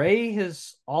 Ray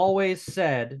has always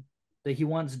said that he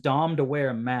wants Dom to wear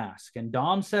a mask, and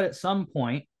Dom said at some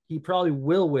point he probably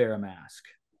will wear a mask.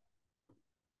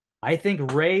 I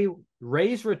think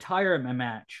Ray's retirement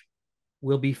match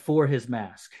will be for his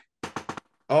mask.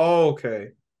 Oh, okay.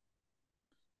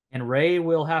 And Ray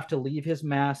will have to leave his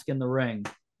mask in the ring.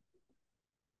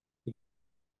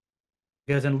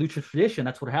 Because in lucha tradition,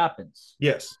 that's what happens.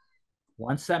 Yes.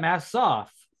 Once that mask's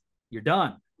off, you're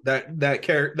done.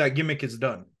 That gimmick is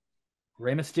done.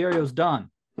 Rey Mysterio's done.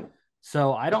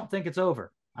 So I don't think it's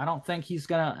over. I don't think he's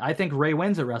gonna. I think Ray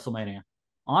wins at WrestleMania.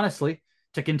 Honestly,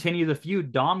 to continue the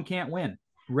feud, Dom can't win.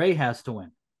 Ray has to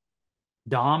win.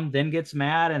 Dom then gets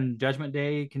mad, and Judgment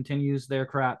Day continues their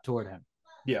crap toward him.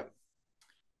 Yeah.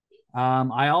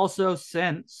 I also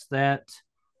sense that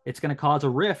it's going to cause a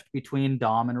rift between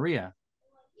Dom and Rhea.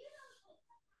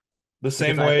 The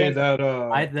same way that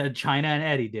the China and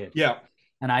Eddie did. Yeah.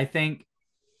 And I think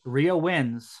Rhea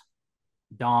wins,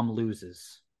 Dom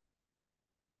loses.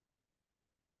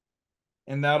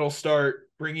 And that'll start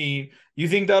bringing. You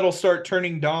think that'll start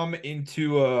turning Dom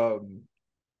into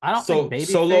I don't think baby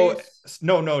solo face.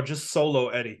 No, just solo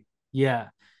Eddie. Yeah.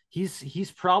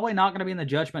 He's probably not going to be in the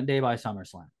Judgment Day by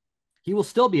SummerSlam. He will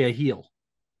still be a heel,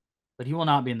 but he will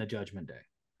not be in the Judgment Day.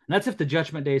 And that's if the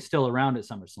Judgment Day is still around at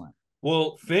SummerSlam.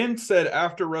 Well, Finn said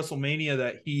after WrestleMania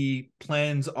that he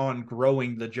plans on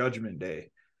growing the Judgment Day.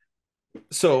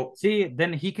 So see,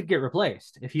 then he could get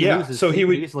replaced. If he loses, so he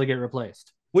would easily get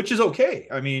replaced. Which is okay.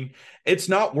 I mean, it's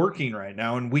not working right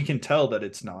now, and we can tell that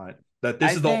it's not. That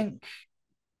this is the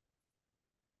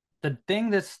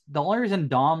thing that's the only reason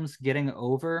Dom's getting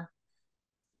over,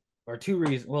 or two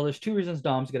reasons. Well, there's two reasons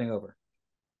Dom's getting over.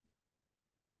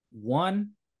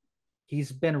 One,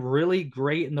 he's been really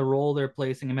great in the role they're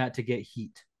placing him at to get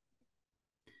heat.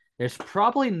 There's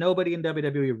probably nobody in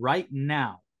WWE right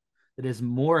now that is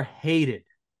more hated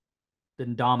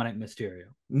than Dominic Mysterio.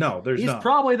 No, he's not.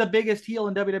 Probably the biggest heel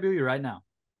in WWE right now.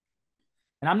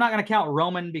 And I'm not going to count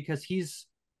Roman because he's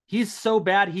so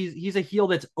bad. He's a heel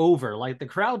that's over. Like the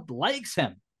crowd likes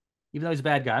him, even though he's a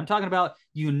bad guy. I'm talking about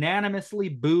unanimously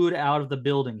booed out of the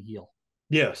building heel.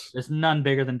 Yes. There's none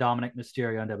bigger than Dominic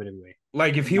Mysterio in WWE.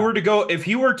 Like if he were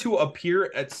to appear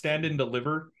at Stand and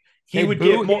Deliver, he would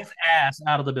get more his ass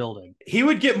out of the building. He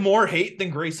would get more hate than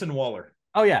Grayson Waller.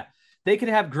 Oh yeah. They could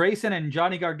have Grayson and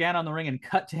Johnny Gargano in the ring and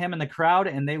cut to him in the crowd,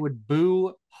 and they would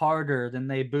boo harder than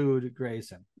they booed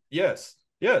Grayson. Yes.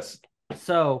 Yes.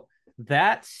 So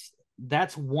that's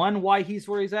one, why he's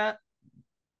where he's at.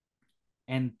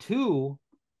 And two,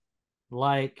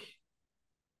 like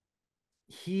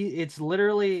he's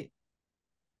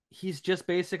just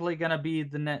basically gonna be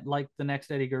the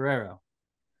next Eddie Guerrero.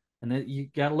 And then you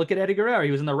gotta look at Eddie Guerrero. He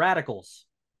was in the Radicals.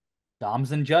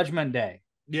 Dom's in Judgment Day.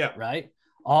 Yeah. Right?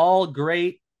 All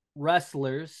great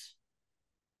wrestlers.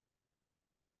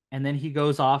 And then he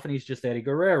goes off and he's just Eddie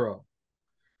Guerrero.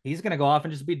 He's going to go off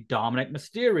and just be Dominic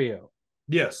Mysterio.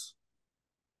 Yes.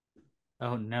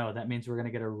 Oh, no. That means we're going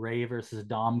to get a Ray versus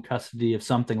Dom custody of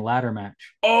something ladder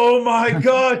match. Oh, my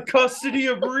God. Custody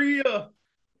of Rhea.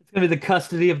 It's going to be the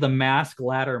custody of the mask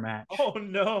ladder match. Oh,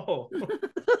 no.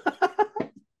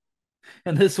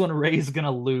 And this one, Ray's going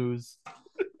to lose.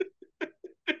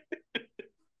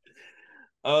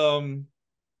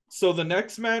 So the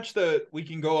next match that we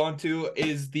can go on to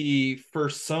is for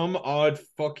some odd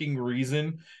fucking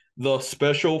reason, the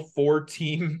special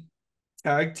 4-team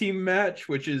tag team match,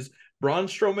 which is Braun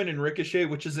Strowman and Ricochet,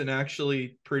 which is an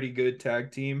actually pretty good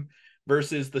tag team,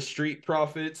 versus the Street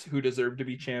Profits, who deserve to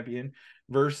be champion,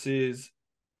 versus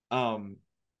Alpha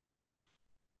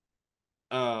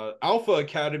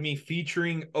Academy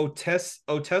featuring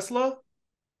Otezla?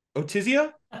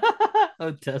 Otezla.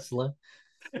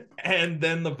 And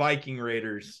then the Viking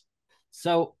Raiders.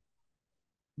 So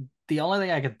the only thing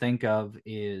I could think of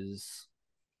is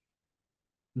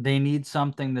they need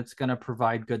something that's going to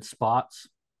provide good spots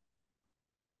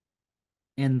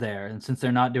in there. And since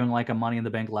they're not doing like a Money in the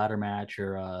Bank ladder match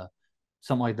or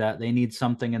something like that, they need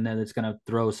something in there that's going to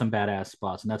throw some badass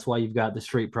spots. And that's why you've got the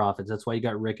Street Profits. That's why you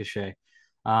got Ricochet.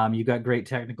 You got great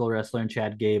technical wrestler in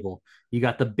Chad Gable. You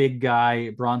got the big guy,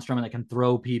 Braun Strowman, that can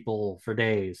throw people for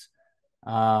days.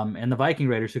 And the Viking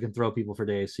Raiders who can throw people for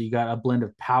days. So you got a blend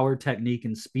of power, technique,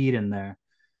 and speed in there.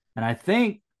 And I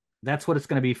think that's what it's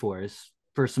going to be is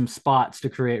for some spots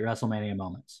to create WrestleMania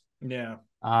moments. Yeah.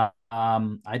 I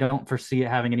don't foresee it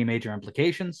having any major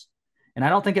implications. And I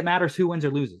don't think it matters who wins or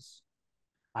loses.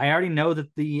 I already know that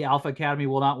the Alpha Academy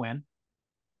will not win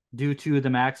due to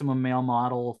the maximum male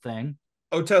model thing.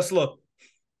 Oh, Tesla.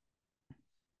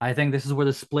 I think this is where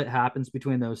the split happens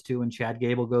between those two, and Chad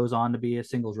Gable goes on to be a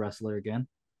singles wrestler again.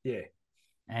 Yeah.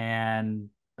 and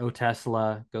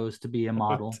Otesla goes to be a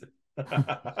model.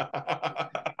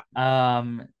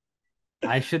 Um,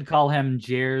 I should call him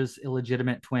Jer's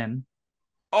illegitimate twin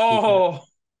because Oh,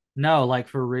 no, like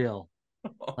for real.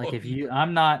 Like if you,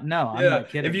 I'm not, no, I'm yeah. not If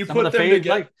kidding. you Some of put the them face,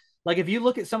 together, like if you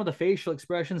look at some of the facial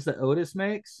expressions that Otis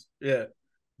makes, yeah.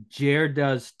 Jer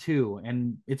does too.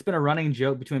 And it's been a running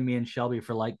joke between me and Shelby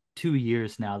for like 2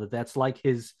 years now that that's like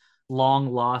his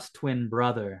long lost twin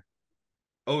brother.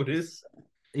 Otis.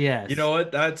 You know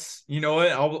Yes, what? You know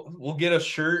what? We'll get a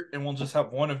shirt and we'll just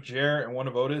have one of Jer and one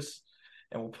of Otis,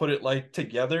 and we'll put it like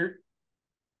together,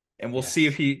 and we'll see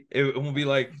if yes, he. It will be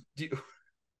like, here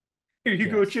you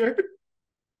go, yes. Jer.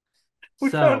 We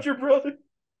found So, your brother.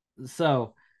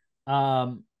 so,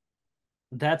 um,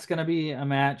 that's going to be a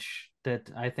match that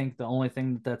I think the only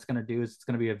thing that's going to do is it's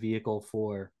going to be a vehicle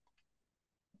for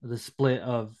the split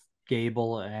of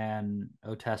Gable and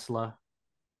Otesla.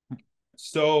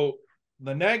 So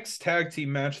the next tag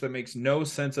team match that makes no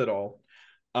sense at all,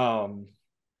 um,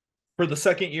 for the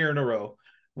second year in a row,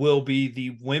 will be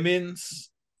the women's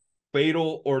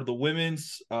fatal or the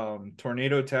women's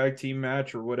tornado tag team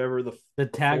match or whatever The the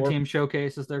tag four team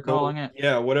showcase, as they're the calling it.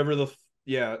 yeah whatever the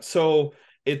yeah so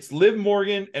it's Liv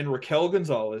Morgan and Raquel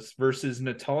Gonzalez versus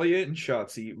Natalia and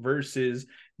Shotzi versus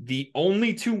the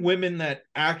only two women that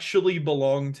actually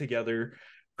belong together,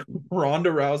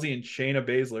 Ronda Rousey and Shayna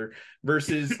Baszler,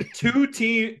 versus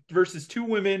two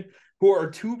women who are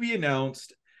to be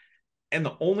announced. And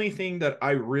the only thing that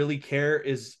I really care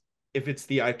is if it's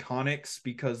the Iconics,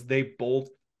 because they both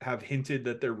have hinted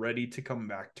that they're ready to come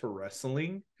back to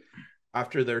wrestling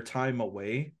after their time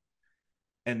away,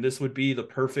 and this would be the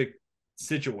perfect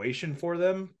situation for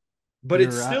them. But You're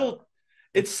it's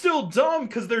it's still dumb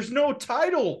because there's no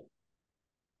title.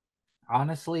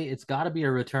 honestly, it's got to be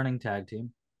a returning tag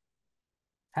team.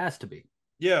 Has to be.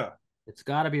 Yeah. It's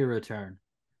got to be a return.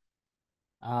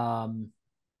 Um,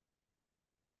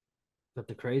 but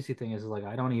the crazy thing is, like,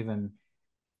 I don't even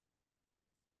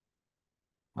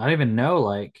know,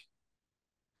 like,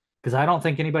 because I don't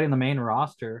think anybody in the main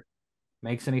roster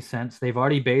makes any sense. They've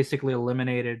already basically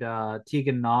eliminated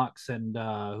Tegan Knox and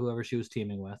whoever she was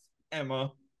teaming with.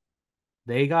 Emma.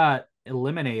 They got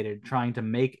eliminated trying to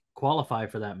make qualify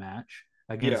for that match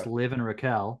against Yeah. Liv and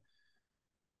Raquel.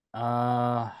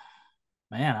 Uh,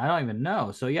 man, I don't even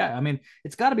know. So yeah, I mean,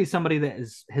 it's got to be somebody that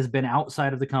has been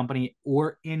outside of the company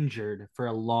or injured for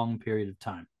a long period of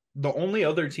time. The only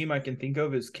other team I can think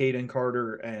of is Kaden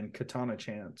Carter and Katana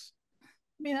Chance. I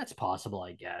mean, that's possible,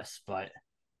 I guess, but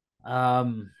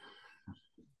um,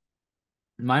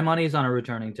 my money's on a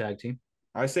returning tag team.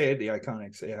 I say the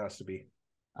Iconics. It has to be.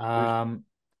 There's Um,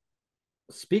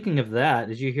 speaking of that,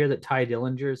 did you hear that Ty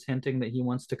Dillinger is hinting that he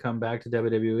wants to come back to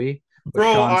WWE with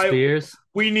bro. Sean I Spears?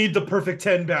 We need the perfect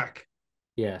 10 back.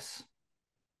 Yes,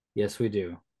 yes, we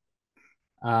do.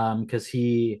 Because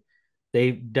they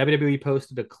WWE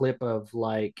posted a clip of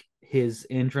like his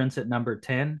entrance at number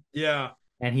 10, Yeah.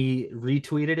 and he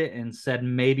retweeted it and said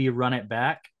maybe run it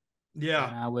back. And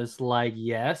Yeah. I was like,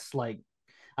 yes, like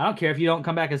I don't care if you don't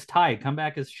come back as Ty, come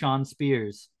back as Sean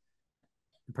Spears,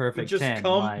 perfect 10.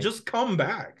 Like, Just come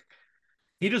back.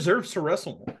 He deserves to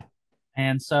wrestle more.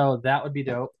 and so that would be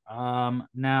dope.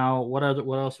 Now what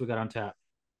else we got on tap?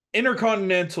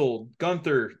 Intercontinental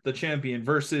Gunther, the champion,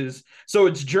 versus so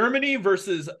it's Germany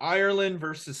versus Ireland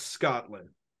versus Scotland.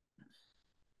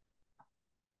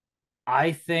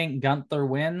 I think Gunther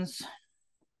wins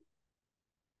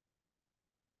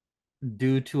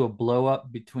due to a blow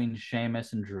up between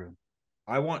Sheamus and Drew.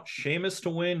 I want Sheamus to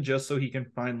win just so he can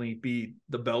finally be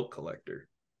the belt collector.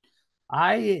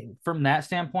 From that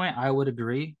standpoint, I would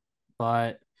agree,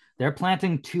 but they're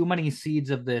planting too many seeds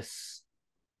of this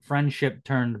friendship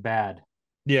turned bad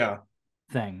Yeah.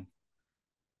 thing,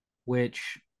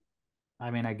 which I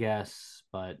mean, I guess,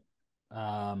 but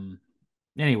um,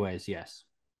 anyways, yes.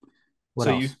 What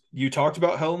So else? you talked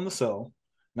about Hell in the Cell.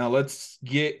 Now let's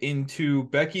get into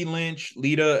Becky Lynch,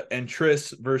 Lita, and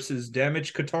Triss versus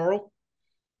Damage Katarl.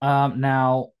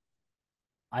 Now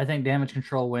I think Damage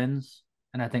Control wins,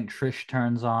 and I think Trish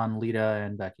turns on Lita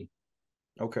and Becky.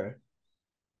 Okay.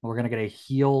 We're gonna get a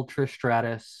heel Trish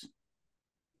Stratus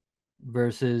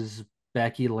versus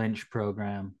Becky Lynch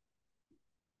program.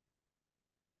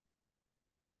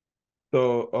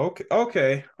 So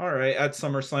okay. All right. At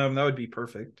SummerSlam, that would be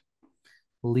perfect.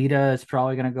 Lita is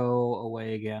probably gonna go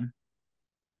away again.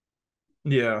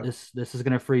 Yeah. This is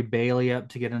gonna free Bailey up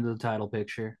to get into the title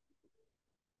picture.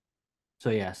 So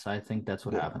yes, I think that's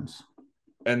what happens.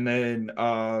 And then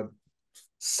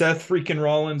Seth freaking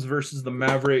Rollins versus the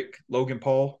Maverick Logan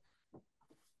Paul.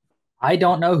 I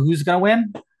don't know who's gonna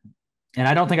win, and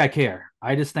I don't think I care.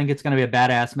 I just think it's going to be a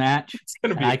badass match, It's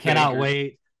gonna and be a I cannot banger.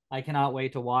 wait. I cannot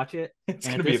wait to watch it. It's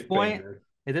And gonna be a banger.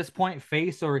 at this point,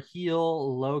 face or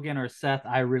heel, Logan or Seth,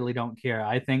 I really don't care.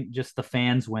 I think just the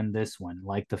fans win this one.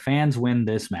 Like the fans win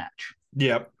this match.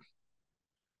 Yep.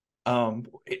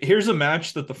 Here's a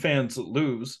match that the fans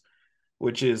lose,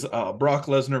 which is Brock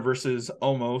Lesnar versus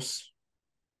Omos.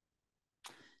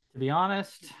 To be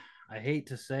honest, I hate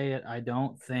to say it, I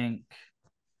don't think.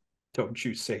 Don't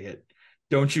you say it.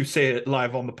 Don't you say it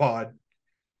live on the pod.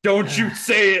 Don't you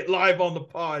say it live on the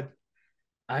pod.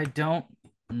 I don't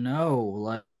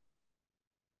know.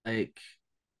 Like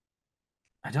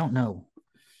I don't know.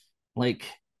 Like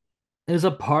there's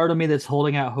a part of me that's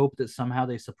holding out hope that somehow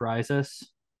they surprise us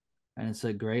and it's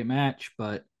a great match,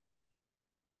 but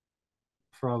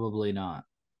probably not.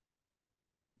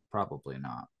 Probably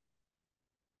not.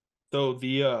 So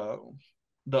the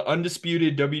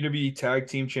undisputed WWE Tag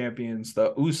Team Champions,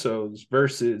 the Usos,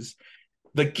 versus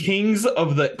the Kings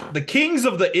of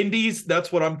the Indies.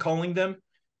 That's what I'm calling them.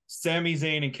 Sami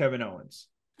Zayn and Kevin Owens.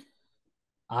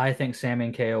 I think Sammy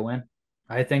and KO win.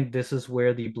 I think this is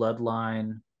where the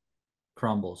bloodline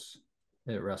crumbles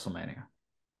at WrestleMania.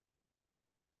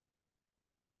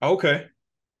 Okay.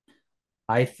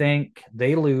 I think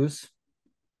they lose.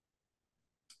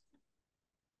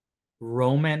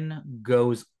 Roman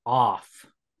goes off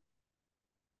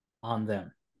on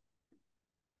them.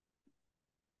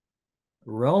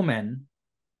 Roman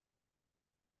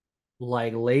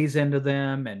like lays into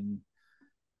them and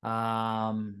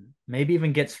maybe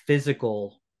even gets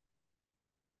physical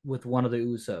with one of the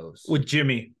Usos. With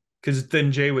Jimmy, because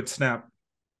then Jay would snap.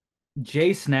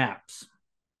 Jay snaps,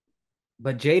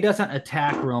 but Jay doesn't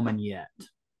attack Roman yet.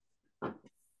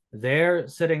 They're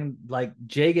sitting like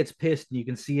Jay gets pissed and you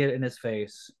can see it in his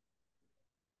face.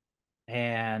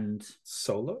 And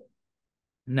Solo?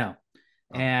 no.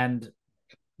 Oh. And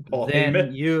Paul then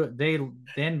Heyman. they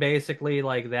then basically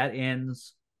like that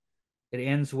ends. It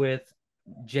ends with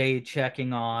Jay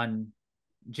checking on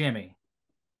Jimmy.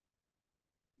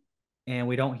 And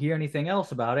we don't hear anything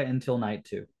else about it until night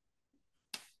 2.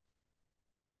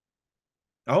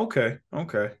 Okay.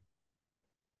 Okay.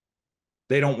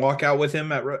 They don't walk out with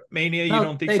him at Mania. You No,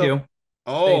 don't think they so? do. They do.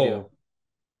 Oh,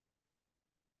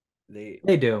 they.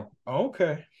 They do.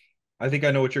 Okay. I think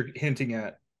I know what you're hinting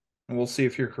at, and we'll see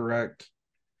if you're correct.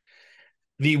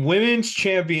 The Women's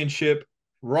Championship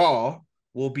Raw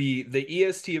will be the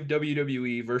EST of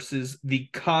WWE versus the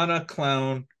Kana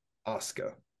Clown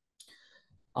Asuka.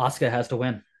 Asuka has to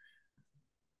win.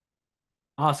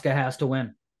 Asuka has to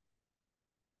win.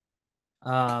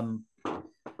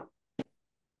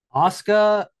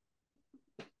 Asuka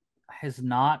has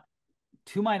not,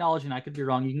 to my knowledge, and I could be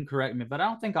wrong, you can correct me, but I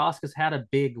don't think Asuka's had a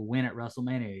big win at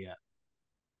WrestleMania yet.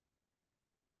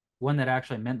 One that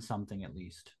actually meant something, at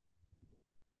least.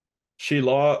 She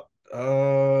lost.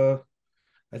 I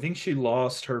think she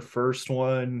lost her first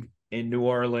one in New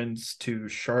Orleans to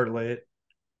Charlotte.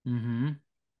 Mm-hmm.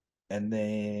 And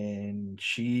then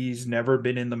she's never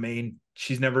been in the main.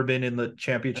 She's never been in the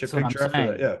championship That's what I'm picture after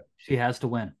that. saying. Yeah. She has to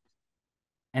win.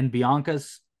 And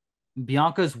Bianca's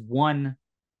won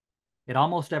at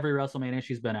almost every WrestleMania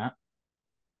she's been at.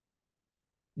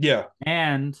 Yeah.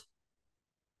 And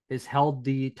has held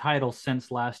the title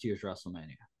since last year's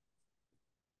WrestleMania.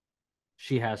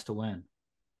 She has to win.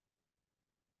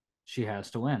 She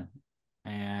has to win.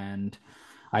 And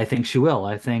I think she will.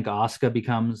 I think Asuka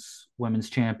becomes women's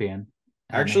champion.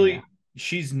 Actually,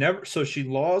 she's never. So she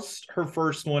lost her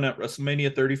first one at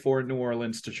WrestleMania 34 in New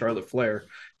Orleans to Charlotte Flair.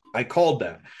 I called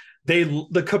that. The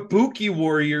Kabuki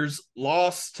Warriors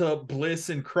lost to Bliss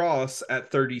and Cross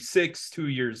at 36 2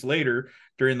 years later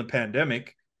during the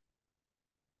pandemic.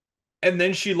 And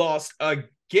then she lost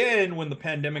again when the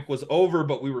pandemic was over,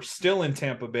 but we were still in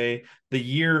Tampa Bay the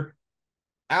year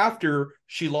after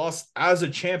she lost as a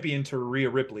champion to Rhea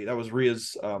Ripley. That was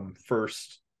Rhea's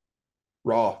first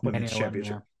Raw Women's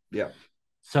Championship. Yeah.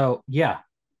 So, yeah,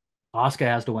 Asuka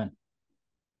has to win.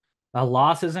 A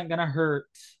loss isn't going to hurt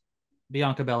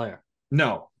Bianca Belair.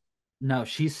 No. No,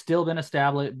 she's still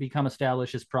become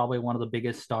established as probably one of the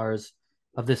biggest stars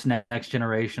of this next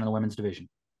generation of the women's division.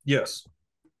 Yes.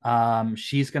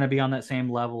 She's going to be on that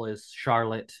same level as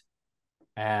Charlotte,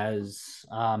 as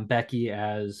Becky,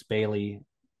 as Bayley,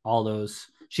 all those.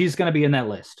 She's going to be in that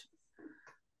list.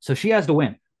 So she has to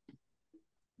win.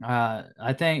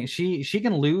 I think she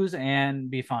can lose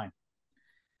and be fine.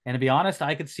 And to be honest,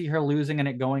 I could see her losing and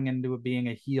it going into it being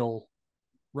a heel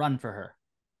run for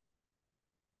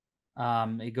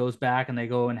her. It goes back and they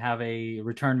go and have a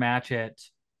return match at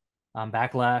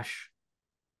Backlash,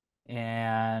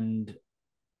 and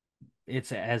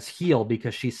it's as heel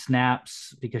because she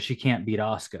snaps because she can't beat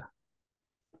Asuka.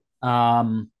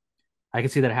 Um, I can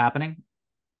see that happening.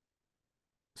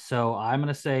 So I'm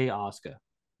gonna say Asuka,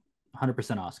 100%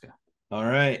 Asuka. All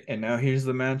right, and now here's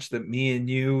the match that me and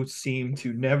you seem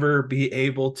to never be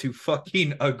able to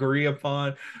fucking agree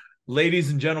upon. Ladies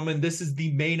and gentlemen, this is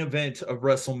the main event of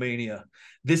WrestleMania.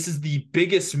 This is the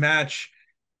biggest match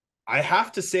I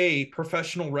have to say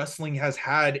professional wrestling has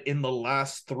had in the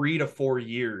last 3 to 4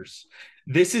 years.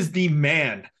 This is the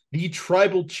man, the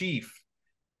tribal chief.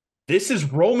 This is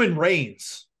Roman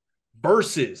Reigns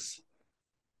versus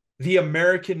the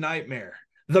American Nightmare,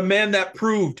 the man that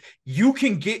proved you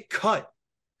can get cut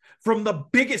from the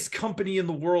biggest company in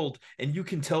the world and you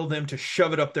can tell them to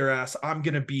shove it up their ass. I'm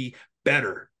going to be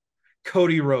better.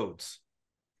 Cody Rhodes.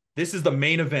 This is the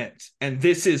main event, and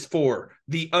this is for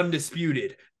the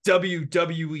undisputed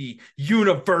WWE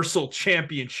Universal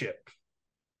Championship.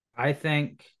 I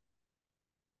think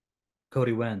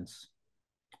Cody wins.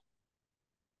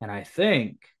 And I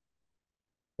think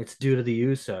it's due to the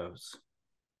Usos.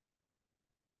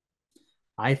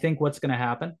 I think what's going to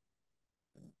happen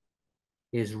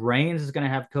is Reigns is going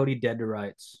to have Cody dead to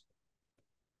rights.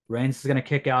 Reigns is going to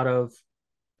kick out of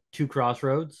 2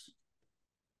 crossroads.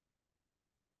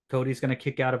 Cody's going to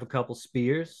kick out of a couple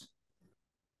spears.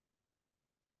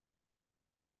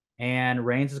 And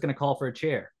Reigns is going to call for a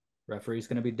chair. Referee's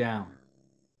going to be down.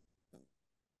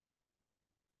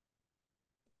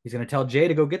 He's going to tell Jay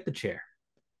to go get the chair.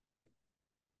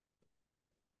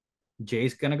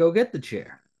 Jay's going to go get the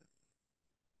chair.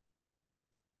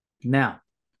 Now,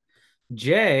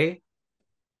 Jay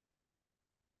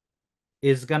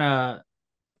is going to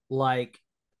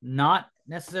not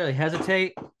necessarily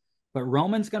hesitate, but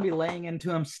Roman's going to be laying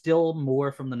into him still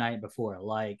more from the night before.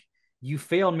 Like, you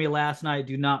failed me last night.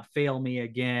 Do not fail me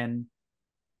again.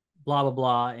 Blah, blah,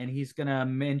 blah. And he's going to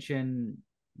mention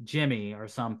Jimmy or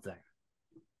something.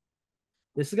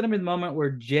 This is going to be the moment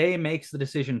where Jay makes the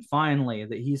decision finally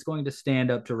that he's going to stand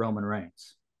up to Roman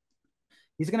Reigns.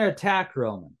 He's going to attack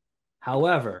Roman.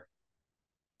 However,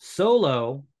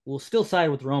 Solo will still side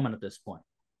with Roman at this point.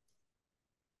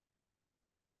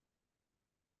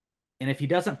 And if he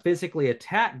doesn't physically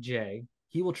attack Jay,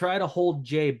 he will try to hold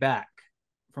Jay back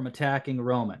from attacking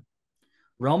Roman.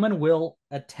 Roman will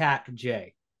attack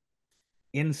Jay.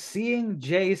 In seeing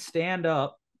Jay stand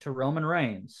up to Roman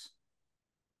Reigns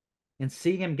and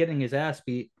seeing him getting his ass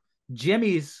beat,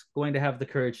 Jimmy's going to have the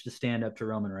courage to stand up to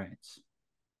Roman Reigns.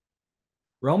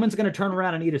 Roman's going to turn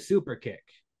around and eat a super kick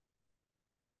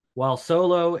while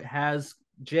Solo has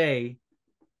Jay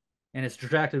and it's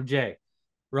distracted of Jay.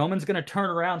 Roman's going to turn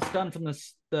around stunned from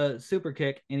the super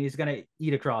kick and he's going to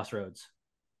eat a crossroads.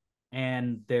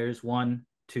 And there's 1,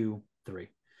 2, 3.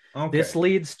 Okay. This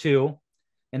leads to,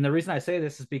 and the reason I say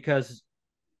this is because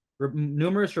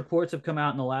numerous reports have come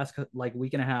out in the last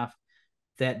week and a half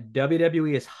that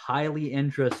WWE is highly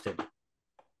interested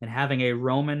in having a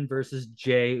Roman versus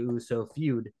Jay Uso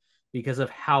feud because of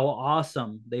how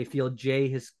awesome they feel Jay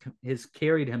has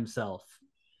carried himself.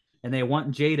 And they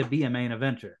want Jay to be a main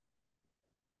eventer.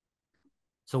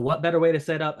 So what better way to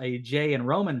set up a Jay and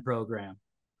Roman program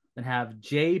than have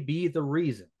Jay be the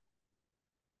reason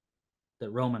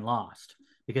that Roman lost?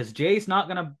 Because Roman's not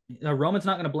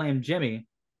going to blame Jimmy.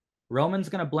 Roman's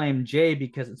going to blame Jay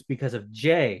because it's because of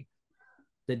Jay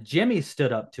that Jimmy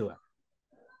stood up to him.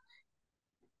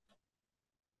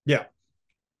 Yeah.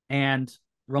 And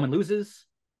Roman loses.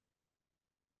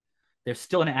 There's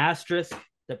still an asterisk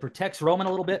that protects Roman a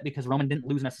little bit because Roman didn't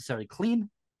lose necessarily clean.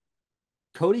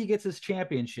 Cody gets his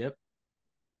championship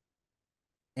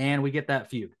and we get that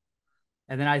feud.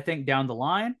 And then I think down the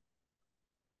line,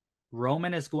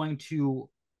 Roman is going to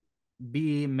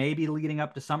be maybe leading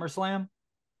up to SummerSlam.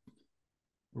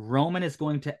 Roman is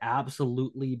going to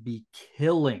absolutely be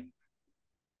killing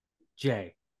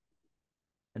Jay.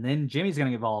 And then Jimmy's going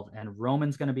to get involved and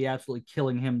Roman's going to be absolutely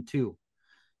killing him too.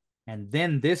 And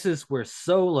then this is where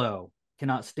Solo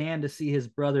cannot stand to see his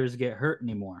brothers get hurt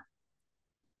anymore.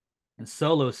 And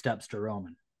Solo steps to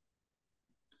Roman.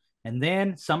 And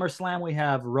then SummerSlam, we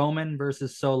have Roman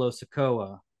versus Solo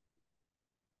Sikoa.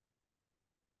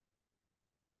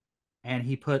 And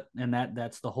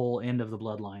that's the whole end of the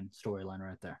Bloodline storyline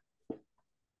right there.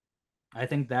 I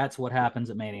think that's what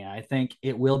happens at Mania. I think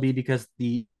it will be because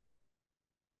the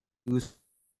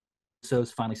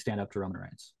Usos finally stand up to Roman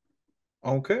Reigns.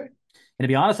 Okay. And to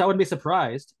be honest, I wouldn't be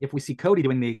surprised if we see Cody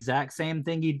doing the exact same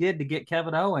thing he did to get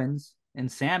Kevin Owens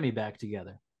and Sammy back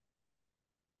together.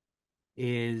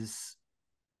 Is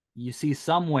you see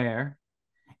somewhere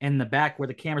in the back where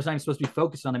the camera's not even supposed to be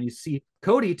focused on them, you see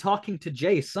Cody talking to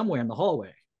Jay somewhere in the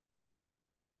hallway.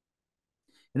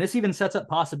 And this even sets up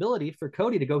possibility for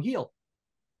Cody to go heel.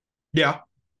 Yeah.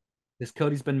 Because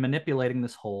Cody's been manipulating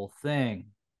this whole thing.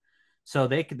 So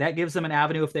that gives them an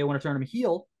avenue if they want to turn him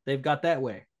heel. They've got that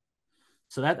way.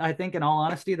 So that, I think, in all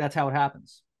honesty, that's how it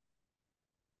happens.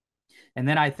 And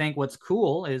then I think what's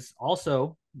cool is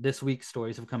also this week's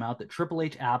stories have come out that Triple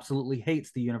H absolutely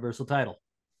hates the Universal title.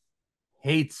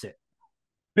 Hates it.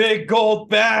 Big Gold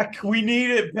back. We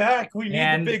need it back. We need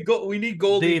And the big gold. We need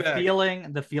Goldie back.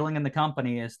 The feeling in the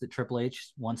company is that Triple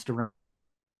H wants to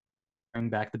bring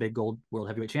back the Big Gold World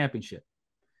Heavyweight Championship.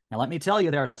 Now, let me tell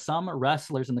you, there are some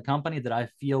wrestlers in the company that I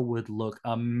feel would look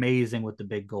amazing with the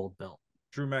Big Gold belt.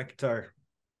 Drew McIntyre.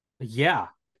 Yeah.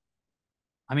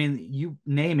 I mean, you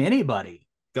name anybody.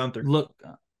 Gunther. Look,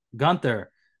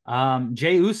 Gunther.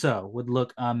 Jey Uso would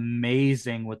look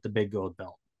amazing with the Big Gold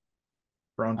belt.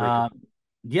 Braun Breaker.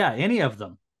 Yeah, any of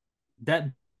them.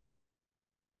 That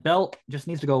belt just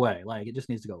needs to go away. Like, it just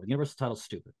needs to go. The Universal title's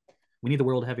stupid. We need the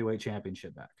World Heavyweight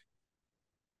Championship back.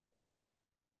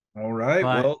 All right.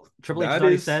 But well, Triple H has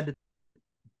already said.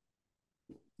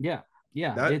 Yeah.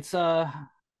 It's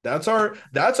that's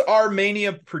our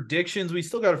Mania predictions. We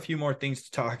still got a few more things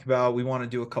to talk about. We want to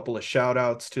do a couple of shout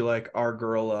outs to like our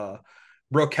girl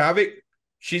Brooke Havoc.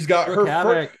 She's got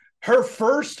her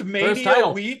first Mania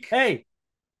week.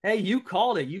 Hey, you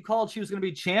called it. You called she was going to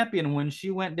be champion when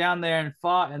she went down there and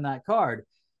fought in that card.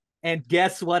 And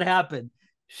guess what happened?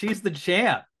 She's the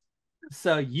champ.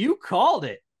 So you called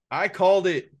it. I called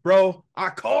it, bro. I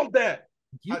called that.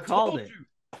 I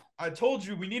told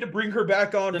you we need to bring her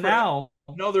back on for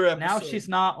another episode. Now she's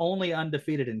not only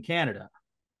undefeated in Canada,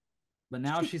 but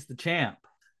now she's the champ.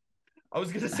 I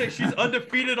was going to say she's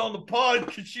undefeated on the pod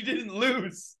because she didn't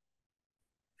lose.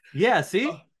 Yeah,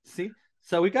 see?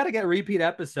 So we got to get a repeat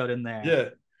episode in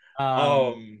there.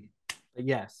 Yeah.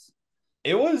 Yes.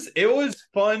 It was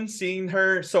fun seeing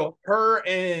her. So her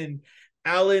and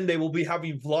Alan, they will be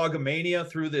having Vlogomania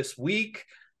through this week.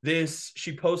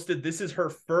 She posted, this is her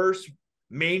first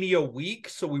Mania week,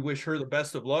 so we wish her the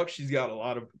best of luck. She's got a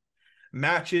lot of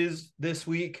matches this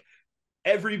week.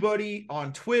 Everybody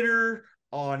on Twitter,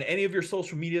 on any of your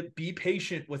social media, be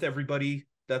patient with everybody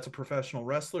that's a professional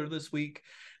wrestler this week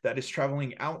that is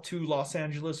traveling out to Los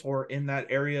Angeles or in that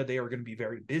area. They are going to be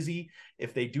very busy.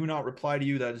 If they do not reply to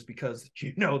you, that is because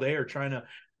they are trying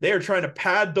to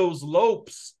pad those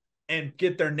lopes and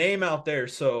get their name out there.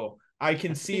 So I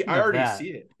can see, I already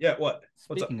see it. Yeah. What's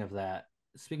speaking of that,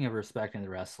 speaking of respecting the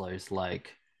wrestlers, like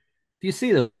if you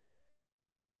see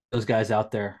those guys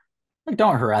out there, like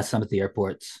don't harass them at the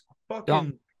airports. What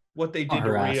they did don't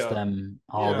harass to Rhea. Them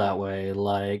all that way.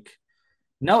 Like,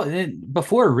 no,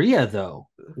 before Rhea though,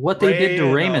 what they did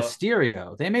to Rey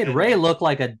Mysterio, they made Rey look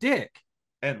like a dick.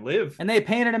 And Liv. And they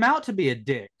painted him out to be a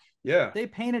dick. Yeah. They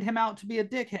painted him out to be a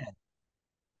dickhead.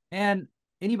 And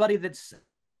anybody that's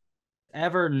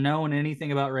ever known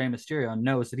anything about Rey Mysterio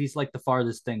knows that he's like the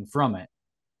farthest thing from it.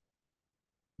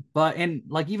 But in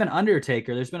like even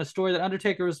Undertaker, there's been a story that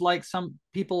Undertaker was like, some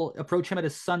people approach him at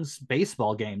his son's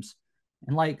baseball games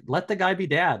and like, let the guy be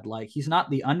dad. Like, he's not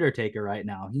the Undertaker right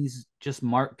now. He's just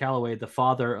Mark Calloway, the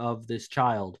father of this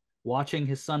child, watching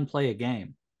his son play a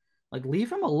game. Like,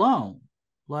 leave him alone.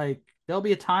 Like, there'll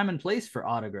be a time and place for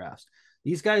autographs.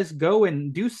 These guys go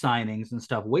and do signings and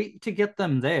stuff. Wait to get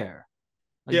them there.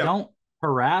 Like, don't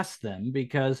harass them,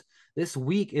 because this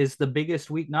week is the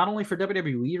biggest week, not only for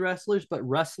WWE wrestlers, but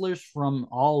wrestlers from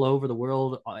all over the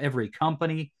world, every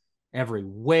company,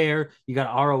 everywhere. You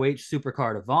got ROH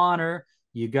Supercard of Honor.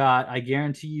 You got, I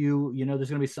guarantee you, there's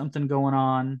going to be something going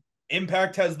on.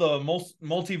 Impact has the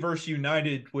multiverse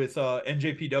united with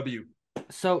NJPW.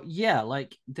 So yeah,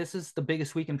 like this is the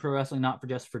biggest week in pro wrestling, not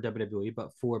just for WWE,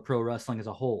 but for pro wrestling as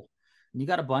a whole. And you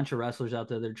got a bunch of wrestlers out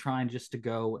there that are trying just to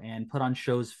go and put on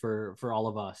shows for all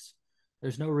of us.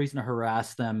 There's no reason to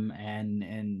harass them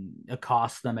and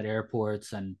accost them at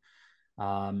airports and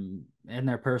in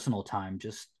their personal time.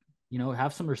 Just,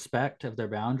 have some respect of their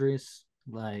boundaries.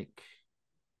 Like,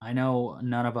 I know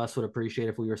none of us would appreciate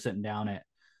if we were sitting down at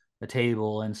a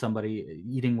table and somebody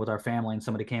eating with our family and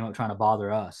somebody came up trying to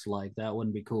bother us. Like, that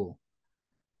wouldn't be cool.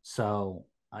 So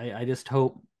I just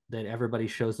hope that everybody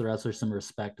shows the wrestlers some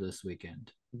respect this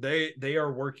weekend. They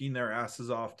are working their asses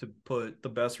off to put the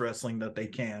best wrestling that they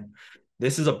can.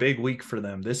 This is a big week for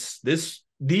them.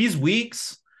 These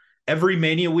weeks, every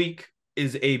Mania week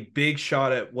is a big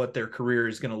shot at what their career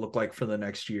is going to look like for the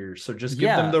next year. So just give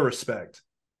them the respect.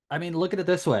 I mean, look at it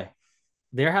this way.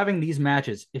 They're having these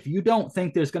matches. If you don't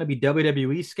think there's going to be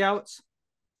WWE scouts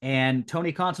and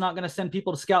Tony Khan's not going to send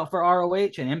people to scout for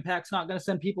ROH and Impact's not going to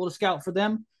send people to scout for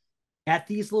them at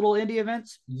these little indie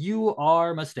events, you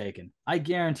are mistaken. I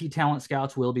guarantee talent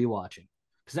scouts will be watching.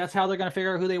 because that's how they're going to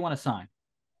figure out who they want to sign.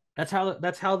 That's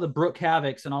how the Brooke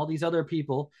Havocks and all these other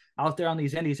people out there on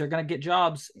these indies are going to get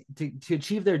jobs to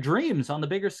achieve their dreams on the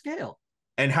bigger scale.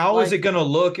 And how is it Like, going to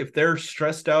look if they're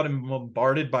stressed out and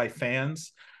bombarded by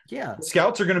fans? yeah,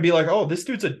 Scouts are going to be like, oh, this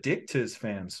dude's a dick to his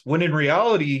fans. When in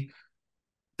reality,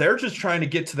 they're just trying to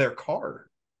get to their car.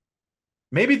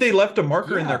 Maybe they left a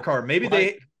marker in their yeah, car.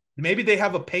 like Maybe they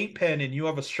have a paint pen and you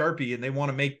have a Sharpie and they want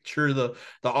to make sure the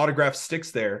autograph sticks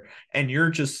there and you're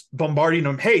just bombarding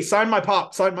them. Hey, sign my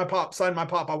pop, sign my pop, sign my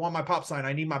pop. I want my pop sign.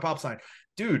 I need my pop sign.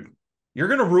 Dude, you're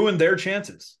going to ruin their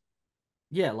chances.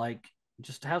 yeah, like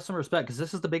just have some respect because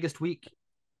this is the biggest week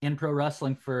in pro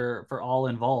wrestling for all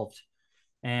involved.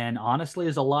 And honestly,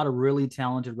 there's a lot of really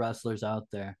talented wrestlers out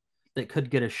there that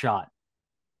could get a shot.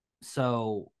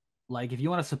 So, like, if you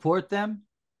want to support them,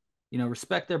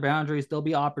 respect their boundaries. There'll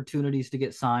be opportunities to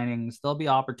get signings. There'll be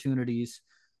opportunities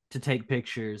to take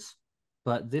pictures.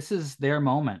 But this is their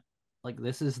moment. Like,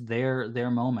 this is their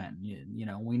moment.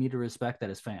 We need to respect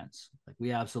that as fans. Like,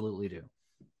 we absolutely do.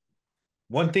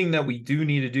 One thing that we do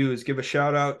need to do is give a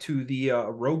shout out to the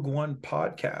Rogue One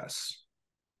podcast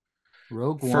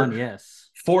Rogue One, for yes.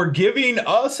 giving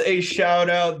us a shout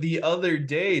out the other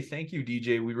day. Thank you,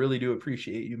 DJ. We really do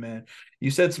appreciate you, man.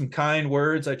 You said some kind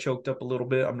words. I choked up a little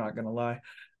bit. I'm not gonna lie.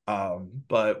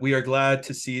 But we are glad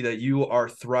to see that you are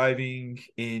thriving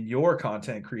in your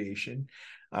content creation.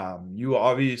 You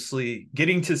obviously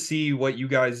getting to see what you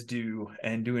guys do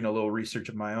and doing a little research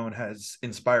of my own has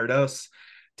inspired us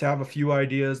to have a few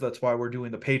ideas. That's why we're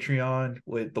doing the Patreon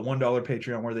with the $1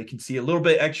 Patreon where they can see a little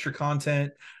bit extra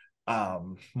content.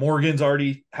 Morgan's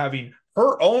already having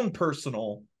her own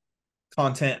personal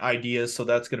content ideas, so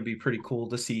that's going to be pretty cool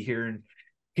to see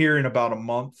here in about a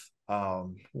month,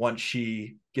 once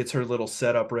she gets her little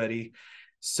setup ready.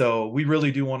 So we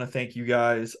really do want to thank you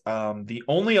guys. The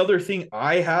only other thing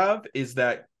I have is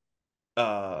that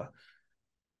uh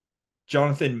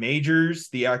Jonathan Majors,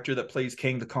 the actor that plays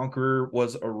Kang the Conqueror,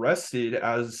 was arrested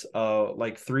as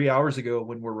like 3 hours ago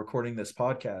when we're recording this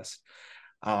podcast.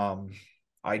 um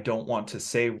I don't want to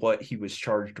say what he was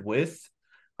charged with.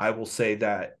 I will say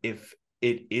that if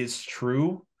it is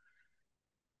true,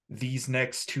 these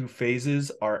next two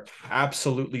phases are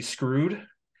absolutely screwed.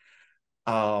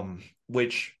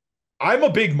 Which I'm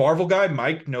a big Marvel guy.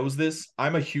 Mike knows this.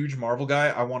 I'm a huge Marvel guy.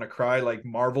 I want to cry. Like,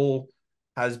 Marvel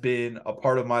has been a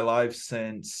part of my life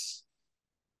since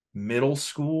middle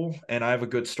school, and I have a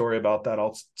good story about that.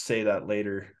 I'll say that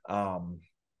later.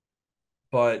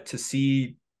 But to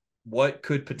see what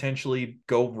could potentially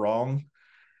go wrong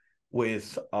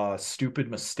with a stupid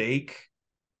mistake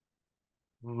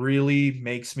really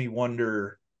makes me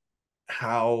wonder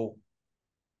how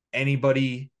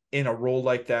anybody in a role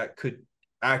like that could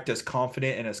act as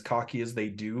confident and as cocky as they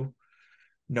do,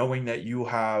 knowing that you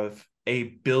have a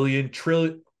billions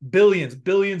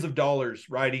of dollars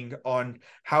riding on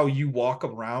how you walk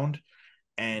around.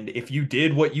 And if you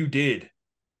did what you did,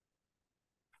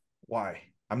 why?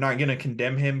 I'm not going to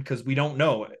condemn him because we don't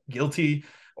know, guilty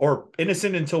or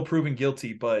innocent until proven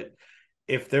guilty. But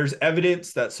if there's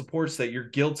evidence that supports that you're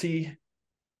guilty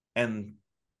and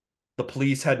the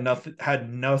police had nothing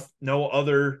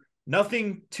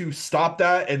to stop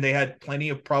that, and they had plenty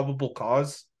of probable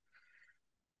cause,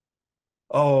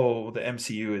 oh, the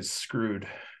MCU is screwed.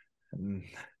 And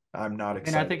I'm not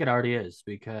And I think excited. it already is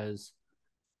because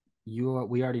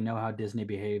we already know how Disney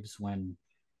behaves when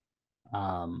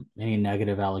any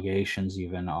negative allegations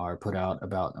even are put out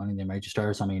about any of their major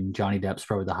stars. I mean, Johnny Depp's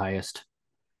probably the highest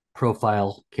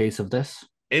profile case of this.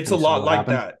 It's a We saw lot what like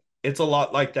happened. that. It's a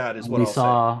lot like that, is what We I'll say.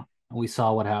 saw we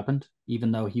saw what happened.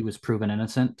 Even though he was proven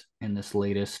innocent in this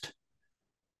latest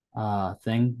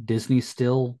thing, Disney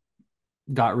still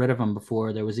got rid of him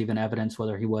before there was even evidence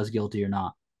whether he was guilty or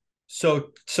not.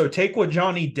 So take what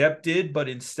Johnny Depp did, but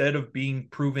instead of being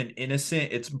proven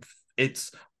innocent,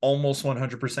 it's almost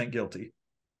 100% guilty.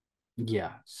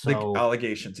 Yeah. The So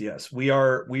allegations, yes. We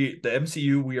the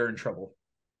MCU, we are in trouble.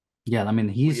 yeah, I mean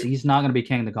he's We he's not going to be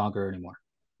King the Conqueror anymore.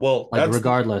 well, Like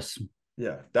regardless.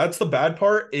 that's the bad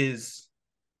part is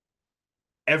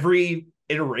every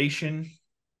iteration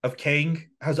of Kang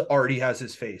has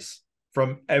his face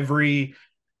from every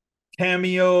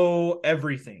cameo,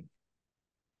 everything.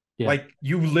 Yeah. Like,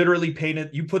 you literally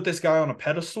you put this guy on a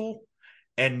pedestal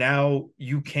and now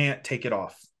you can't take it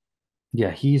off.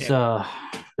 Yeah, he's And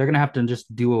they're gonna have to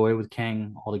just do away with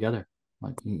Kang altogether.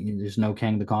 Like there's no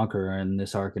Kang the Conqueror in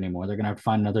this arc anymore. They're gonna have to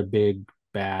find another big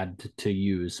bad to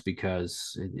use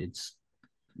because it's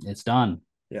done.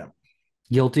 yeah,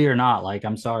 Guilty or not, like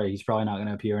I'm sorry, he's probably not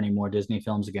gonna appear in any more Disney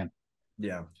films again.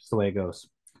 yeah. Just the way it goes.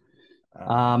 Um,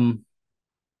 Um,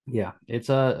 Yeah, it's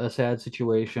a sad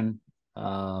situation.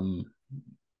 Um,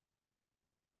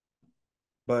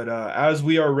 But as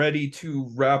we are ready to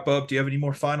wrap up, do you have any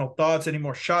more final thoughts, any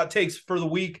more shot takes for the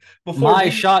week before my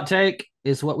we? shot take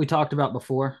is what we talked about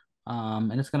before.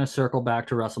 And it's going to circle back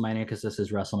to WrestleMania because this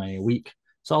is WrestleMania week.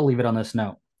 So I'll leave it on this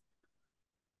note.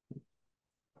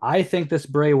 I think this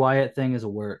Bray Wyatt thing is a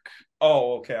work.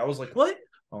 Oh, okay. I was like, what?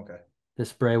 Okay.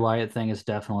 This Bray Wyatt thing is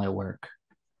definitely a work.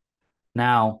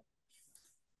 Now,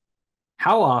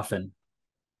 how often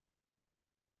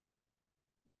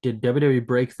did WWE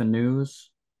break the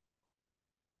news,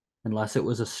 unless it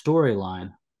was a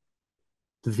storyline,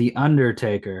 that The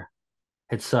Undertaker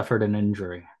had suffered an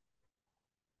injury?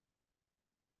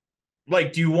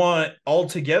 Like, do you want all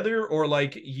together or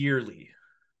like yearly?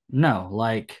 No,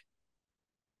 like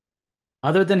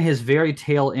other than his very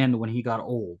tail end when he got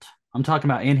old. I'm talking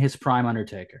about in his prime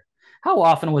Undertaker. How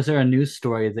often was there a news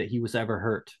story that he was ever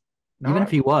hurt? Even if Not,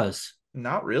 he was.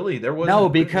 not really. There No,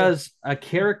 wasn't. Yeah. because a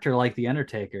character like The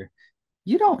Undertaker,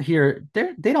 you don't hear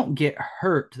they don't get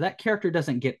hurt. That character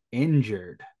doesn't get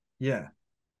injured. Yeah.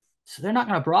 So they're not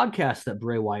going to broadcast that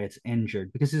Bray Wyatt's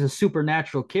injured because he's a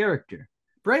supernatural character.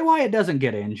 Bray Wyatt doesn't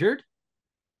get injured.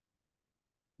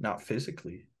 Not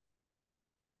physically.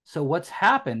 So what's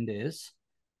happened is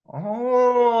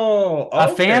Oh,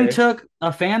 a fan okay. took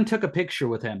a fan took a picture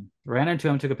with him, ran into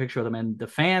him, took a picture with him, and the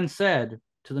fan said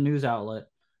to the news outlet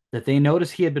that they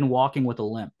noticed he had been walking with a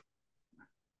limp.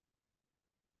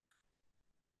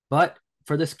 But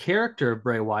for this character of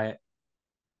Bray Wyatt,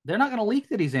 they're not going to leak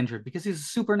that he's injured because he's a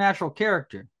supernatural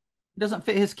character. It doesn't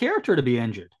fit his character to be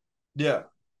injured. Yeah.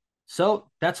 So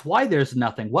that's why there's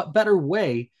nothing. What better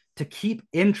way to keep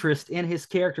interest in his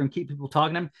character and keep people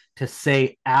talking to him to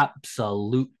say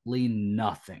absolutely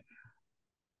nothing?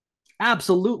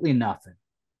 Absolutely nothing.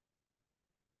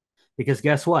 Because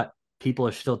guess what? People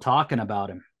are still talking about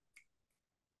him.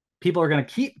 People are going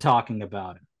to keep talking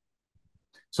about him.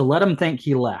 So let them think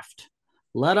he left.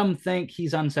 Let them think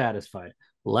he's unsatisfied.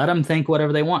 Let them think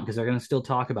whatever they want because they're going to still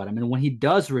talk about him. And when he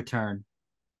does return,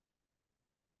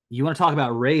 you want to talk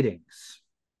about ratings.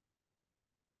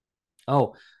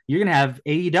 Oh, you're going to have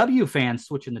AEW fans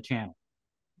switching the channel.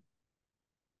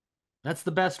 That's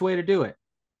the best way to do it.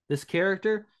 This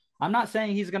character, I'm not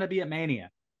saying he's going to be at Mania.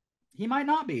 He might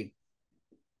not be,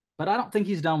 but I don't think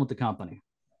he's done with the company.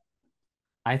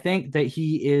 I think that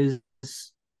he is,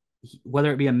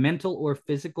 whether it be a mental or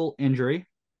physical injury,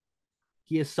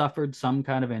 he has suffered some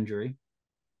kind of injury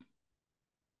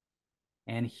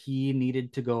and he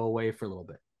needed to go away for a little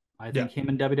bit. I Yeah. think him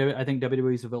and WWE, I think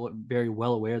WWE is very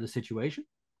well aware of the situation.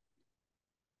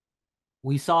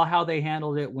 We saw how they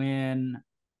handled it when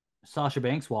Sasha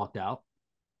Banks walked out.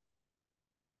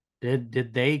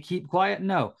 Did they keep quiet?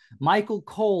 No. Michael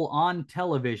Cole on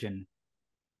television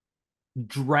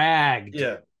dragged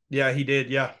Yeah. Yeah, he did.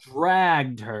 Yeah.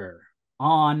 dragged her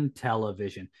on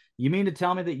television. You mean to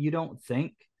tell me that you don't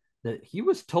think that he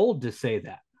was told to say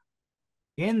that?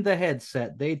 In the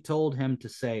headset, they told him to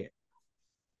say it.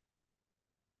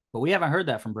 But we haven't heard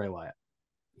that from Bray Wyatt.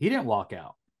 He didn't walk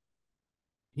out.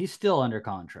 He's still under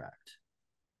contract.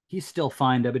 He's still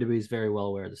fine. WWE is very well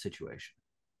aware of the situation.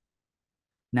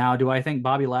 Now, do I think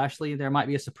Bobby Lashley, there might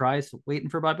be a surprise waiting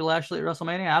for Bobby Lashley at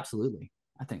WrestleMania? Absolutely.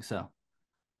 I think so.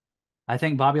 I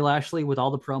think Bobby Lashley, with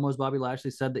all the promos Bobby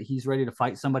Lashley said that he's ready to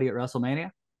fight somebody at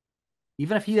WrestleMania,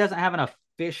 even if he doesn't have an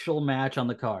official match on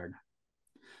the card,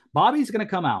 Bobby's going to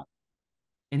come out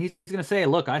and he's going to say,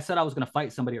 look, I said I was going to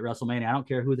fight somebody at WrestleMania. I don't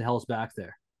care who the hell's back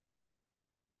there.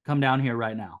 Come down here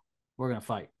right now. We're going to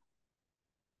fight.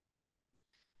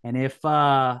 And if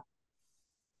they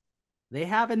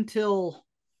have until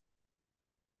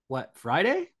what,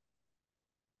 Friday?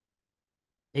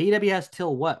 AEW has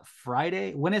till what,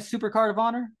 Friday? When is Super Card of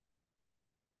Honor?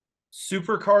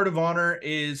 Super Card of Honor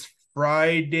is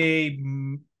Friday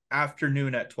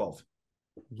afternoon at 12.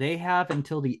 They have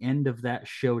until the end of that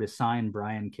show to sign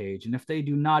Brian Cage. And if they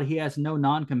do not, he has no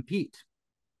non compete.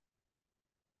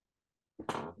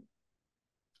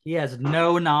 He has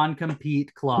no non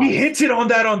compete clause. He hinted on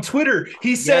that on Twitter.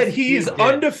 He said Yes, he he is did.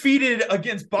 undefeated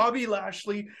against Bobby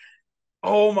Lashley.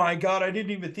 Oh my God. I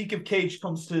didn't even think if Cage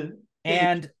comes to Cage.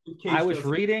 And I Cage was does.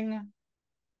 reading,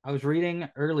 I was reading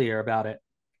earlier about it.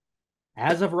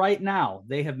 As of right now,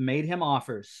 they have made him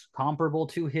offers comparable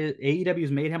to his AEW's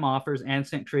made him offers and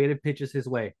sent creative pitches his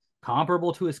way,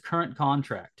 comparable to his current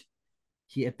contract.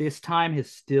 He at this time has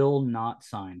still not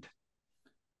signed.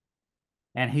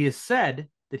 And he has said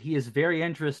that he is very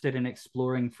interested in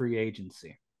exploring free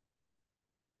agency.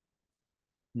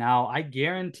 Now, I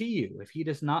guarantee you, if he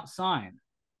does not sign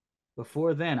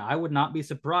before then, I would not be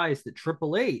surprised that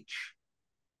Triple H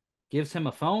gives him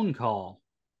a phone call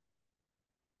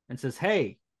and says,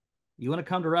 "Hey, you want to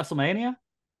come to WrestleMania?"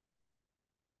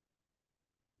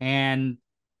 And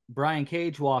Brian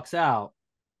Cage walks out,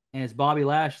 and it's Bobby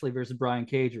Lashley versus Brian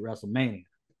Cage at WrestleMania.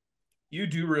 You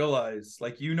do realize,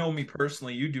 like, you know me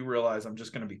personally, you do realize I'm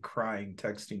just going to be crying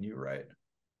texting you, right?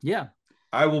 Yeah.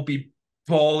 I will be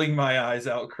bawling my eyes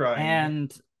out crying.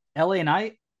 And LA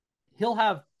Knight, he'll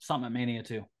have something at Mania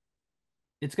too.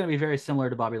 It's going to be very similar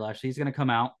to Bobby Lashley. He's going to come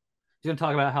out. He's going to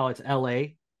talk about how it's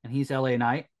LA and he's LA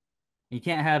Knight. You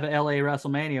can't have LA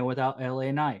WrestleMania without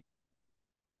LA Knight.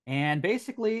 And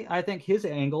basically, I think his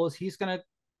angle is he's going to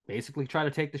basically try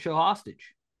to take the show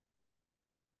hostage.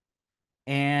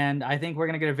 And I think we're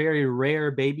going to get a very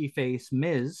rare babyface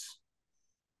Miz,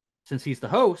 since he's the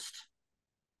host,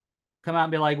 come out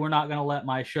and be like, we're not going to let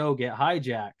my show get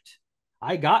hijacked.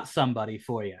 I got somebody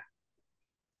for you.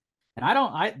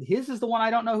 And his is the one I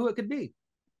don't know who it could be.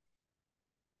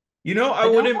 You know, I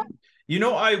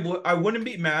wouldn't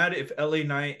be mad if LA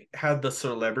Knight had the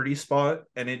celebrity spot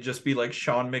and it just be like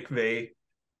Sean McVay,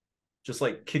 just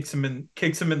like kicks him in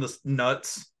the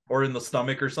nuts or in the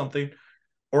stomach or something.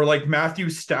 Or like Matthew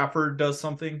Stafford does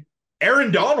something.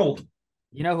 Aaron Donald.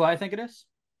 You know who I think it is?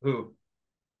 Who?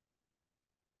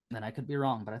 And I could be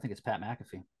wrong, but I think it's Pat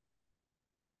McAfee.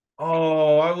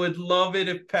 Oh, I would love it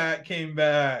if Pat came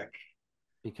back.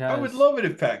 Because I would love it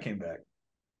if Pat came back.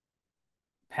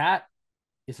 Pat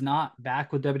is not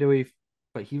back with WWE,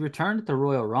 but he returned at the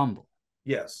Royal Rumble.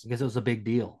 Yes. Because it was a big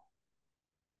deal.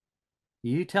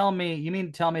 You mean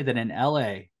to tell me that in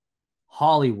LA,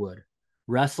 Hollywood,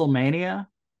 WrestleMania?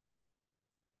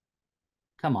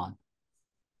 Come on.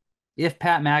 If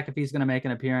Pat McAfee's going to make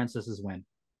an appearance, this is when.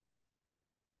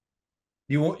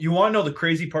 You want to know the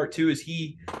crazy part too is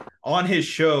he on his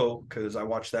show, because I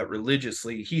watched that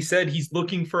religiously, he said he's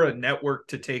looking for a network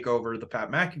to take over the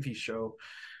Pat McAfee show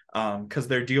because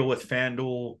their deal with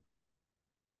FanDuel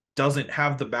doesn't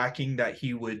have the backing that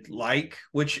he would like,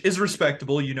 which is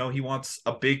respectable. You know, he wants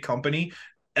a big company.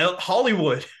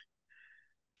 Hollywood,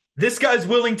 this guy's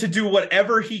willing to do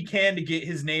whatever he can to get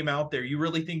his name out there. You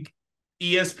really think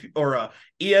ESPN,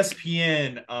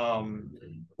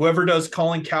 whoever does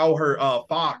Colin Cowherd,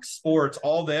 Fox Sports,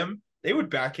 all them, they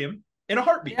would back him in a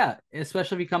heartbeat. Yeah,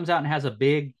 especially if he comes out and has a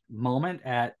big moment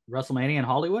at WrestleMania in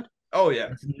Hollywood. Oh, yeah.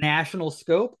 It's national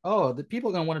scope. Oh, the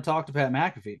people are going to want to talk to Pat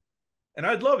McAfee. And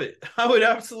I'd love it. I would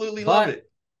absolutely love it.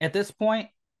 At this point,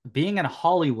 being in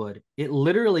Hollywood, it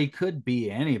literally could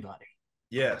be anybody.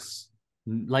 Yes.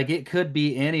 Like, it could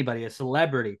be anybody, a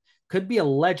celebrity, could be a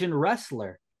legend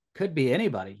wrestler, could be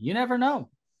anybody. You never know.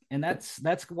 And that's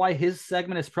why his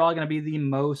segment is probably going to be the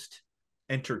most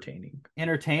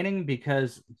entertaining,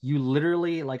 because you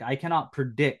literally, like, I cannot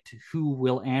predict who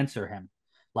will answer him.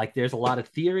 Like, there's a lot of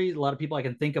theories, a lot of people I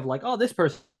can think of, like, oh, this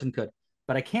person could,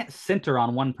 but I can't center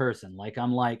on one person. Like,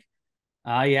 I'm like,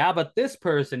 yeah, but this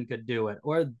person could do it,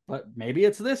 but maybe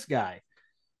it's this guy.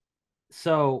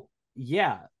 So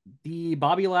yeah, the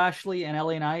Bobby Lashley and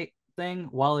LA Knight thing,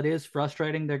 while it is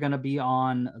frustrating, they're going to be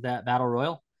on that Battle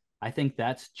Royal. I think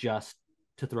that's just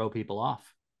to throw people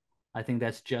off. I think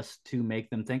that's just to make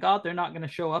them think, oh, they're not going to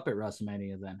show up at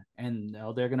WrestleMania then. And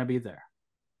no, they're going to be there.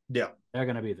 Yeah. They're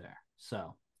going to be there.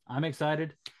 So I'm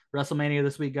excited. WrestleMania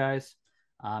this week, guys.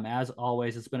 As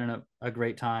always, it's been a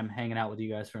great time hanging out with you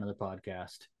guys for another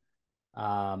podcast.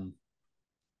 I'm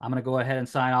going to go ahead and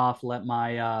sign off. Let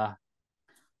my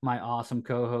my awesome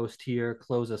co-host here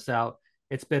close us out.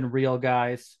 It's been real,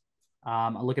 guys.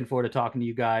 I'm looking forward to talking to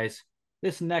you guys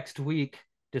this next week,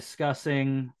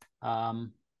 discussing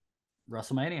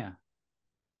WrestleMania.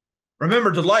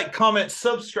 Remember to like, comment,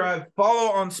 subscribe,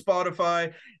 follow on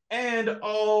Spotify and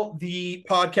all the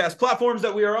podcast platforms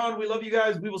that we are on. We love you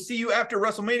guys. We will see you after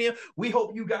WrestleMania. We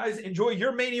hope you guys enjoy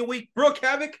your Mania week. Brooke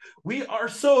Havoc, we are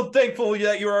so thankful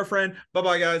that you're our friend.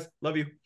 Bye-bye, guys. Love you.